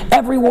together,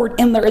 every word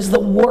in there is the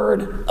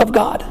Word of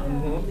God.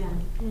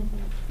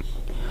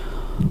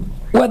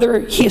 Whether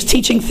he is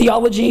teaching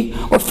theology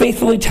or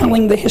faithfully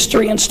telling the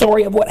history and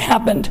story of what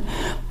happened,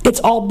 it's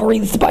all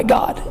breathed by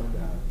God.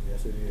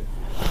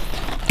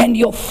 And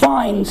you'll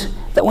find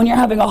that when you're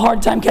having a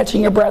hard time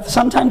catching your breath,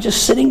 sometimes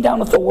just sitting down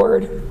with the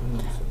Word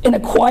in a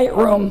quiet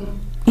room,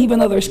 even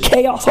though there's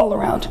chaos all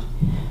around,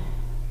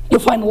 you'll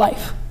find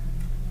life.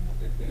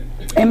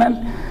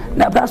 Amen?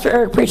 Now, Pastor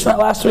Eric preached on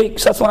that last week,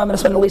 so that's what I'm going to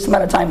spend the least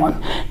amount of time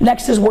on.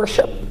 Next is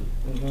worship.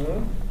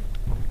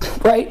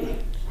 Right?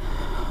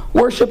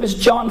 Worship is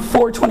John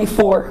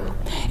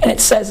 4:24, and it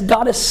says,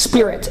 God is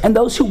spirit, and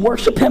those who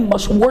worship him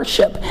must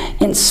worship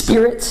in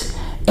spirit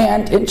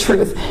and in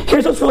truth.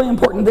 Here's what's really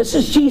important. This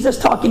is Jesus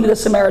talking to the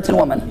Samaritan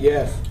woman.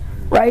 Yes.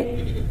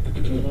 Right?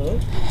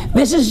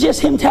 This is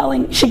just him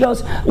telling, she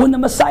goes, when the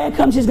Messiah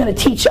comes, he's going to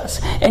teach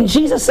us. And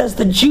Jesus says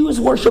the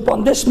Jews worship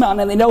on this mountain,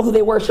 and they know who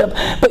they worship,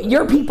 but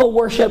your people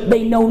worship,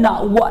 they know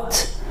not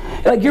what.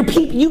 Like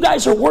you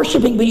guys are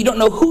worshiping, but you don't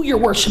know who you're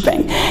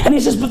worshiping. And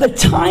he says, but the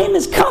time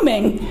is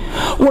coming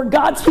where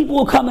God's people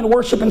will come and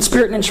worship in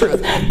spirit and in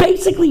truth.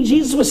 Basically,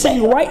 Jesus was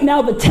saying right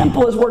now the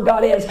temple is where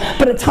God is,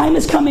 but a time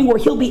is coming where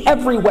he'll be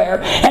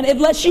everywhere. And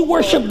unless you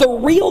worship the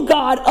real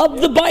God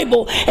of the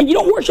Bible, and you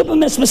don't worship him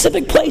in a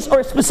specific place or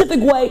a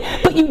specific way,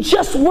 but you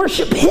just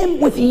worship him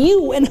with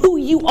you and who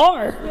you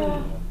are,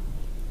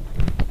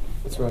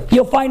 That's right.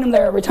 you'll find him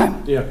there every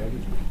time. Yeah.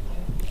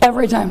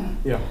 Every time.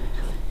 Yeah.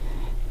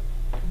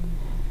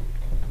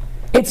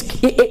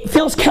 It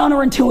feels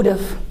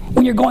counterintuitive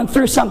when you're going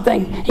through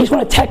something. You just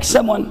want to text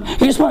someone.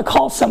 You just want to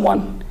call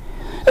someone.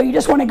 Or you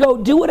just want to go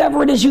do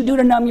whatever it is you do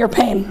to numb your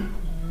pain.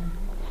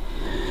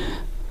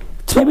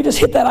 So maybe just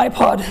hit that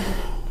iPod.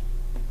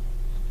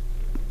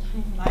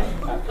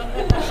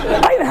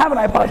 I even have an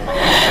iPod.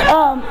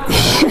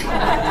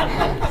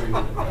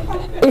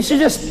 You should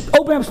just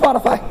open up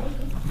Spotify.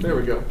 There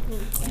we go.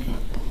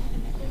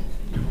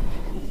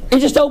 You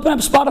just open up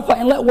Spotify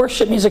and let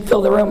worship music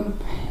fill the room.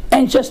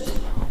 And just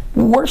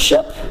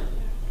worship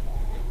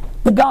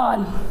the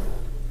God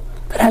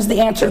that has the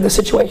answer to the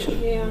situation.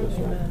 Yeah.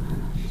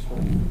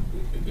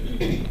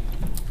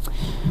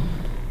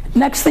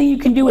 Next thing you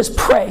can do is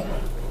pray.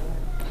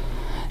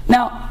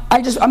 Now,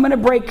 I'm going to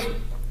break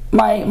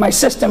my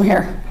system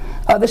here.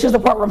 This is the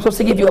part where I'm supposed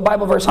to give you a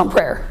Bible verse on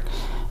prayer.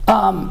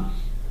 I'm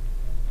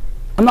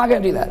not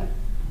going to do that.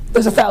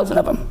 There's 1,000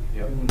 of them.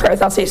 Yep. Prayer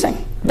without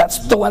ceasing.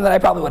 That's the one that I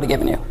probably would have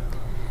given you.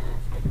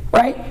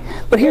 Right?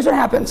 But here's what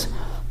happens.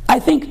 I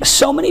think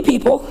so many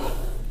people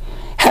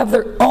have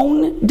their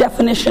own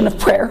definition of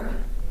prayer,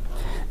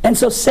 and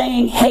so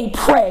saying, hey,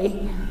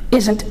 pray,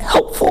 isn't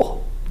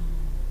helpful.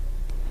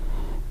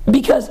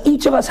 Because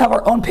each of us have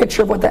our own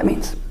picture of what that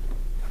means.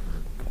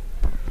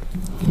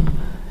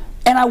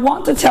 And I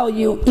want to tell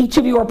you, each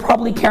of you are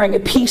probably carrying a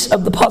piece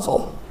of the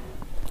puzzle.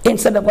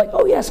 Instead of like,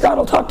 oh yes, God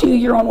will talk to you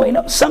your own way.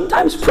 No,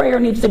 sometimes prayer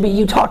needs to be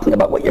you talking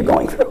about what you're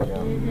going through.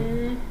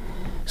 Mm-hmm.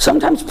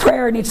 Sometimes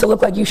prayer needs to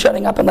look like you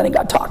shutting up and letting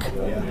God talk.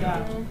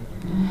 Yeah.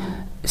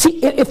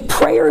 See, if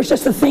prayer is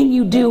just a thing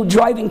you do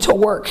driving to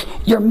work,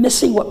 you're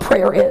missing what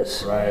prayer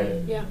is.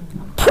 Right. Yeah.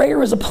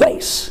 Prayer is a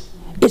place.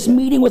 It's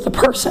meeting with a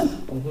person.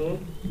 Mm-hmm.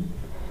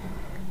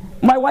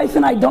 My wife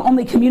and I don't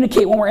only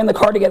communicate when we're in the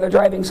car together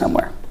driving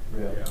somewhere.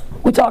 Yeah.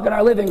 We talk in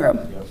our living room.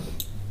 Yep.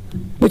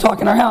 We talk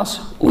in our house.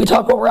 We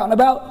talk when we're out and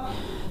about.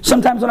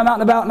 Sometimes when I'm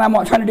out and about and I'm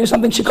trying to do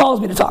something, she calls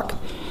me to talk.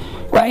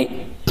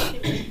 Right?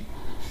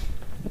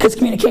 Because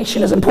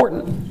communication is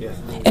important. Yes.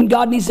 And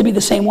God needs to be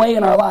the same way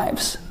in our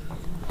lives.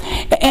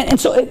 And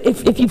so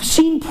if you've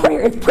seen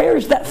prayer, if prayer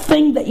is that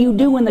thing that you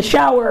do in the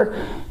shower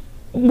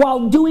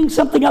while doing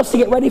something else to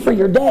get ready for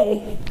your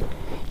day,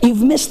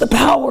 you've missed the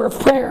power of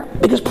prayer,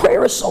 because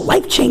prayer is so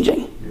life-changing.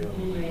 Yeah.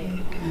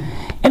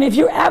 And if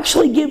you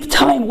actually give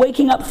time,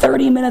 waking up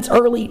 30 minutes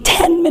early,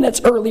 10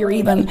 minutes earlier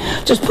even,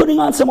 just putting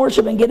on some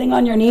worship and getting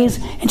on your knees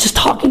and just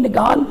talking to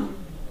God,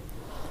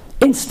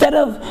 instead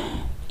of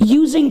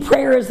using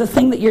prayer as the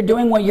thing that you're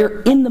doing while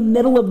you're in the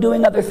middle of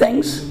doing other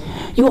things,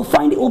 you will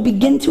find it will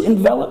begin to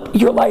envelop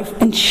your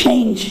life and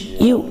change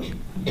you.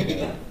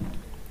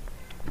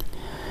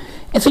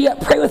 And so you got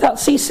to pray without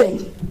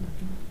ceasing.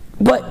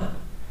 But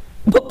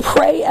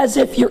pray as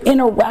if you're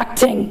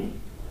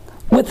interacting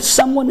with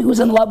someone who's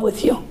in love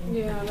with you.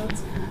 Yeah,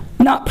 that's...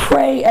 Not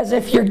pray as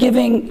if you're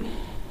giving,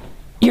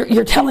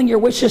 you're telling your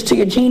wishes to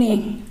your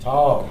genie.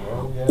 Oh,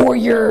 yeah. Or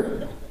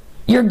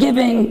you're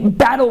giving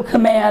battle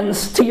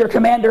commands to your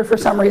commander for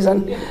some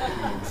reason.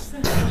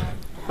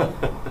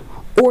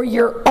 Or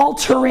you're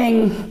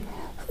altering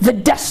the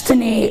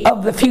destiny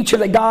of the future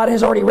that God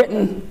has already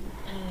written.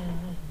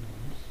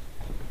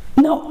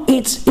 No,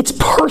 it's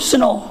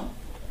personal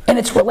and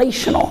it's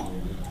relational.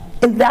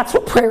 And that's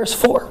what prayer is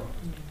for.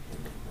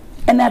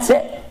 And that's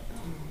it.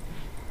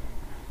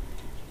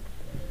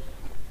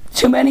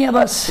 Too many of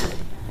us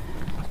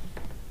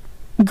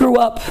grew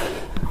up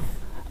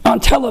on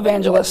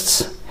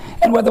televangelists,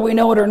 and whether we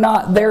know it or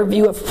not, their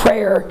view of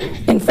prayer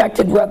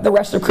infected the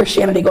rest of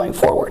Christianity going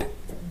forward.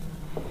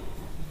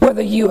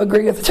 whether you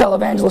agree with the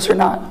televangelist or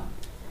not.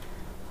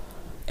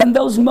 And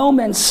those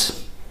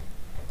moments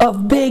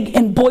of big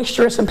and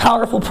boisterous and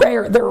powerful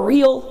prayer, they're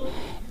real,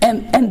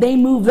 and they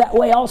move that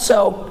way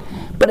also,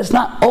 but it's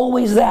not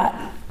always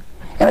that.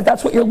 And if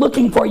that's what you're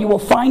looking for, you will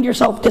find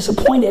yourself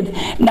disappointed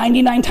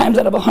 99 times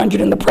out of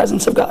 100 in the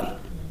presence of God.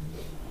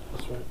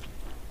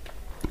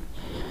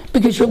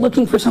 Because you're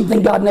looking for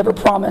something God never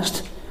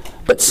promised,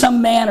 but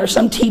some man or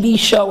some TV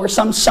show or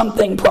some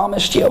something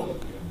promised you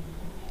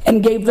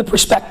and gave the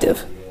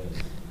perspective.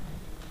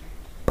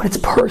 But it's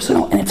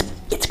personal, and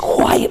it's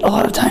quiet a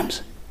lot of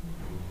times.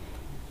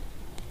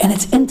 And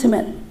it's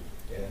intimate.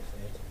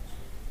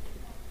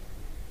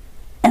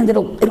 And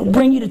it'll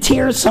bring you to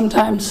tears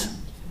sometimes.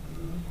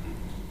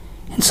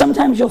 And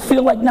sometimes you'll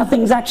feel like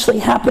nothing's actually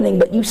happening,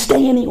 but you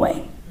stay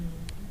anyway.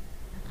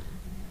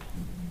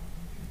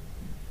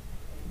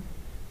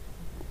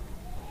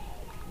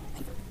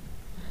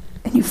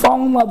 And you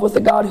fall in love with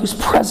a God who's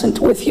present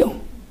with you.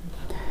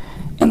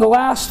 And the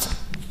last,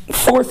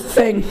 fourth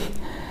thing,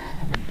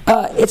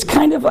 it's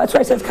kind of, that's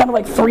why I said it's kind of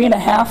like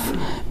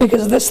 3.5,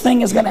 because this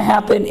thing is going to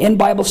happen in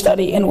Bible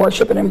study, in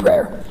worship, and in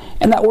prayer.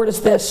 And that word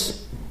is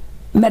this: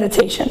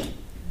 meditation.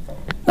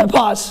 Now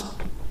pause.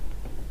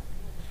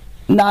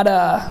 Not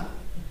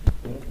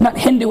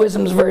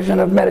Hinduism's version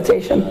of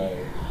meditation,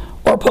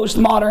 or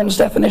postmodern's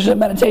definition of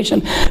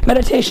meditation.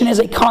 Meditation is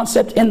a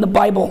concept in the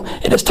Bible.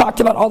 It is talked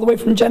about all the way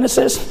from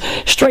Genesis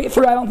straight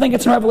through. I don't think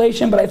it's in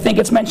Revelation, but I think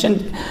it's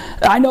mentioned.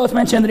 I know it's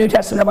mentioned in the New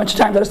Testament a bunch of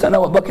times. I just don't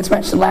know what book it's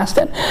mentioned last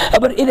in.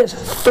 But it is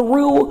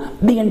through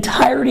the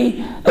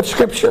entirety of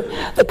Scripture,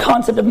 the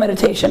concept of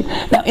meditation.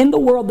 Now, in the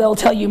world, they'll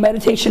tell you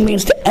meditation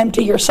means to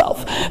empty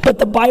yourself. But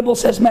the Bible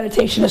says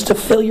meditation is to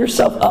fill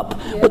yourself up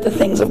with the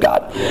things of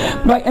God.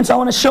 Right? And so I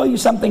want to show you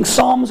something.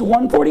 Psalms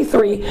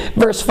 143,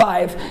 verse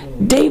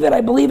 5. David, I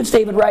believe it's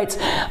David, writes,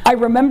 I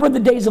remember the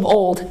days of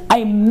old.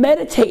 I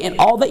meditate in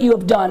all that you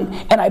have done,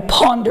 and I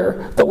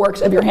ponder the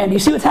works of your hand. You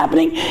see what's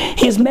happening?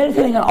 He is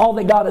meditating on all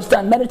that God has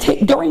done.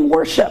 Meditate during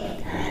worship.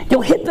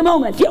 You'll hit the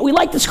moment. Yeah, we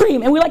like to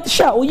scream and we like to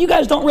shout. Well, you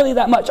guys don't really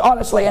that much,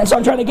 honestly, and so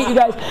I'm trying to get you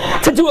guys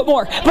to do it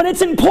more. But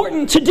it's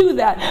important to do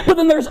that. But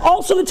then there's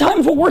also the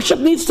times where worship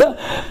needs to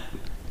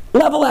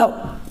level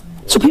out,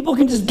 so people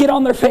can just get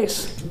on their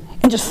face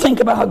and just think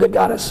about how good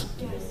God is.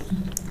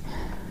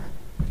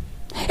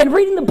 And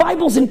reading the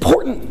Bible is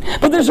important,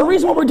 but there's a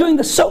reason why we're doing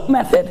the SOAP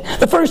method.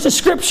 The first is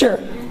Scripture.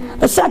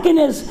 The second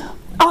is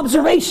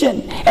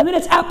observation, and then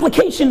it's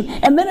application,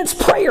 and then it's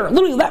prayer.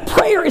 Literally, that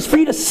prayer is for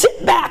you to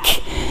sit back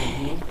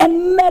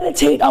and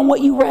meditate on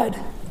what you read.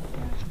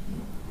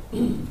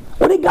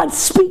 What did God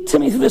speak to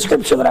me through the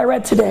Scripture that I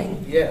read today?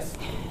 Yes.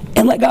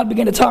 And let God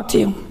begin to talk to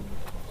you.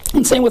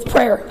 And same with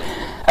prayer.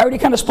 I already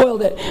kind of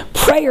spoiled it.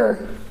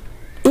 Prayer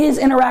is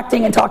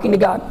interacting and talking to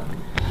God.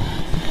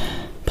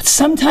 But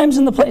sometimes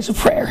in the place of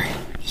prayer,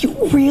 you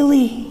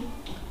really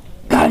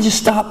gotta just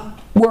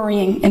stop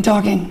worrying and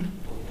talking.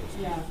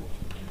 Yeah.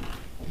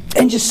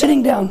 And just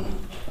sitting down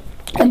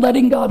and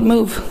letting God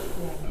move.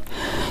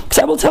 Because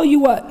I will tell you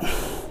what,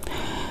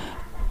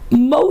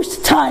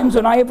 most times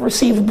when I have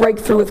received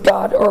breakthrough with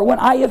God, or when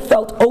I have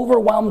felt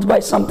overwhelmed by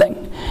something,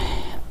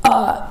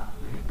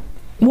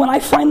 when I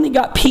finally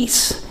got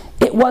peace,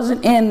 it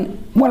wasn't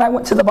in when I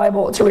went to the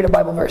Bible to read a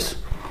Bible verse.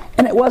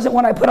 And it wasn't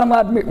when I put on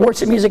loud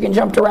worship music and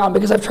jumped around,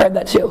 because I've tried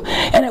that too.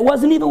 And it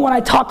wasn't even when I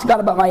talked to God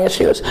about my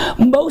issues.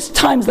 Most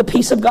times the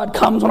peace of God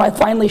comes when I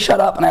finally shut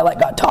up and I let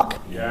God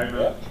talk.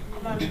 Yeah,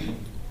 amen.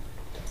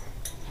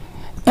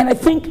 And I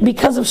think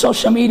because of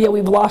social media,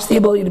 we've lost the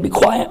ability to be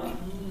quiet.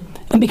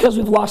 And because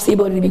we've lost the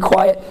ability to be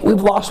quiet,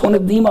 we've lost one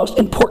of the most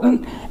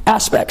important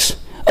aspects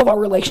of our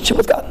relationship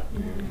with God.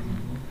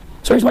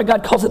 So the reason why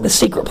God calls it the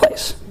secret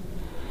place.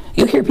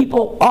 You hear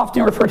people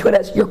often refer to it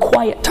as your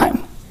quiet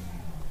time.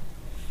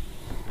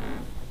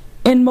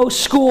 In most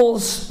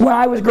schools, when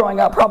I was growing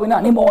up, probably not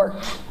anymore,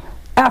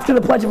 after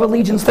the Pledge of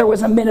Allegiance, there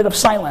was a minute of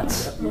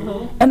silence.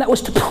 Mm-hmm. And that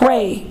was to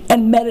pray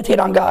and meditate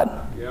on God.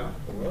 Yeah,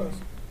 it was.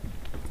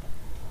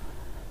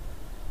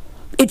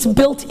 It's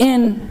built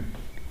in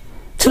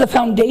to the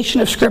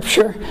foundation of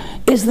Scripture,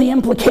 is the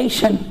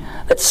implication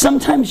that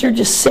sometimes you're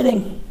just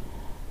sitting.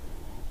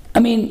 I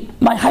mean,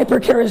 my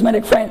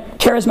charismatic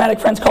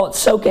friends call it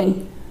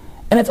soaking,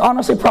 and it's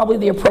honestly probably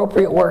the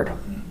appropriate word.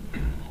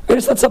 You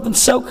just let something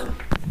soak.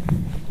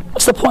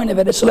 What's the point of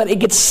it? Is so that it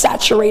gets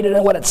saturated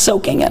in what it's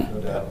soaking in.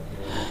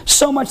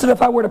 So much that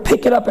if I were to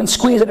pick it up and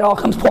squeeze it, it all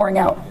comes pouring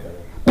out.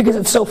 Because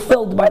it's so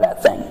filled by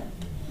that thing.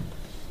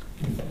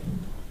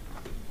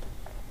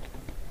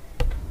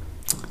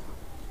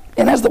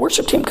 And as the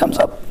worship team comes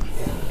up,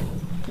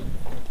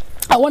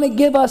 I want to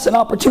give us an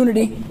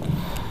opportunity.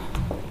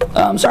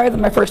 Sorry that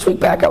my first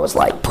week back I was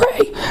like,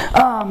 pray.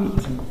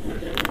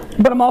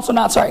 But I'm also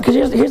not sorry. Because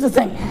here's the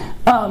thing.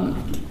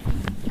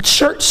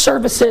 Church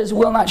services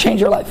will not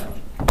change your life.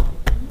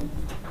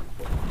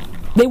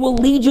 They will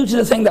lead you to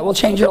the thing that will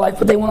change your life,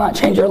 but they will not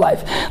change your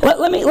life.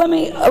 Let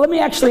me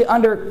actually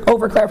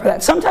over clarify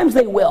that. Sometimes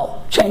they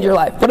will change your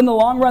life, but in the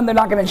long run, they're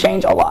not going to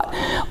change a lot.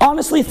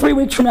 Honestly, 3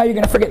 weeks from now, you're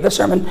going to forget this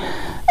sermon.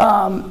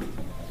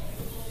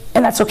 And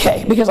And that's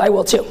okay, because I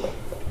will too.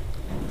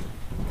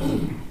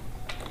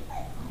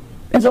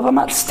 And so if I'm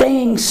not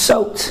staying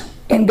soaked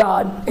in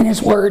God, in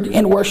His Word,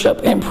 in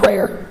worship, in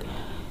prayer,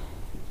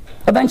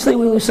 eventually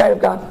we lose sight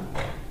of God.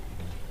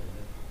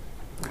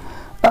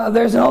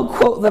 There's an old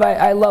quote that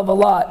I love a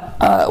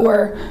lot,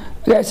 where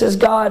the guy says,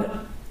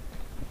 God,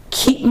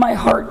 keep my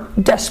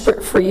heart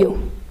desperate for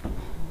you,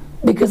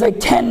 because I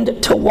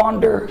tend to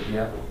wander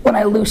when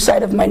I lose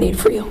sight of my need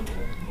for you.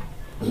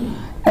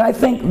 And I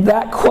think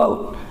that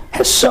quote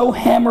has so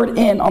hammered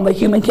in on the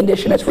human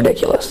condition, it's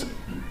ridiculous.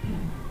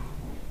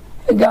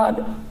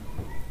 God,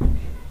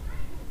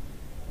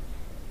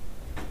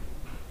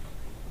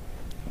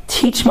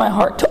 teach my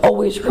heart to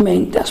always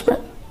remain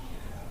desperate.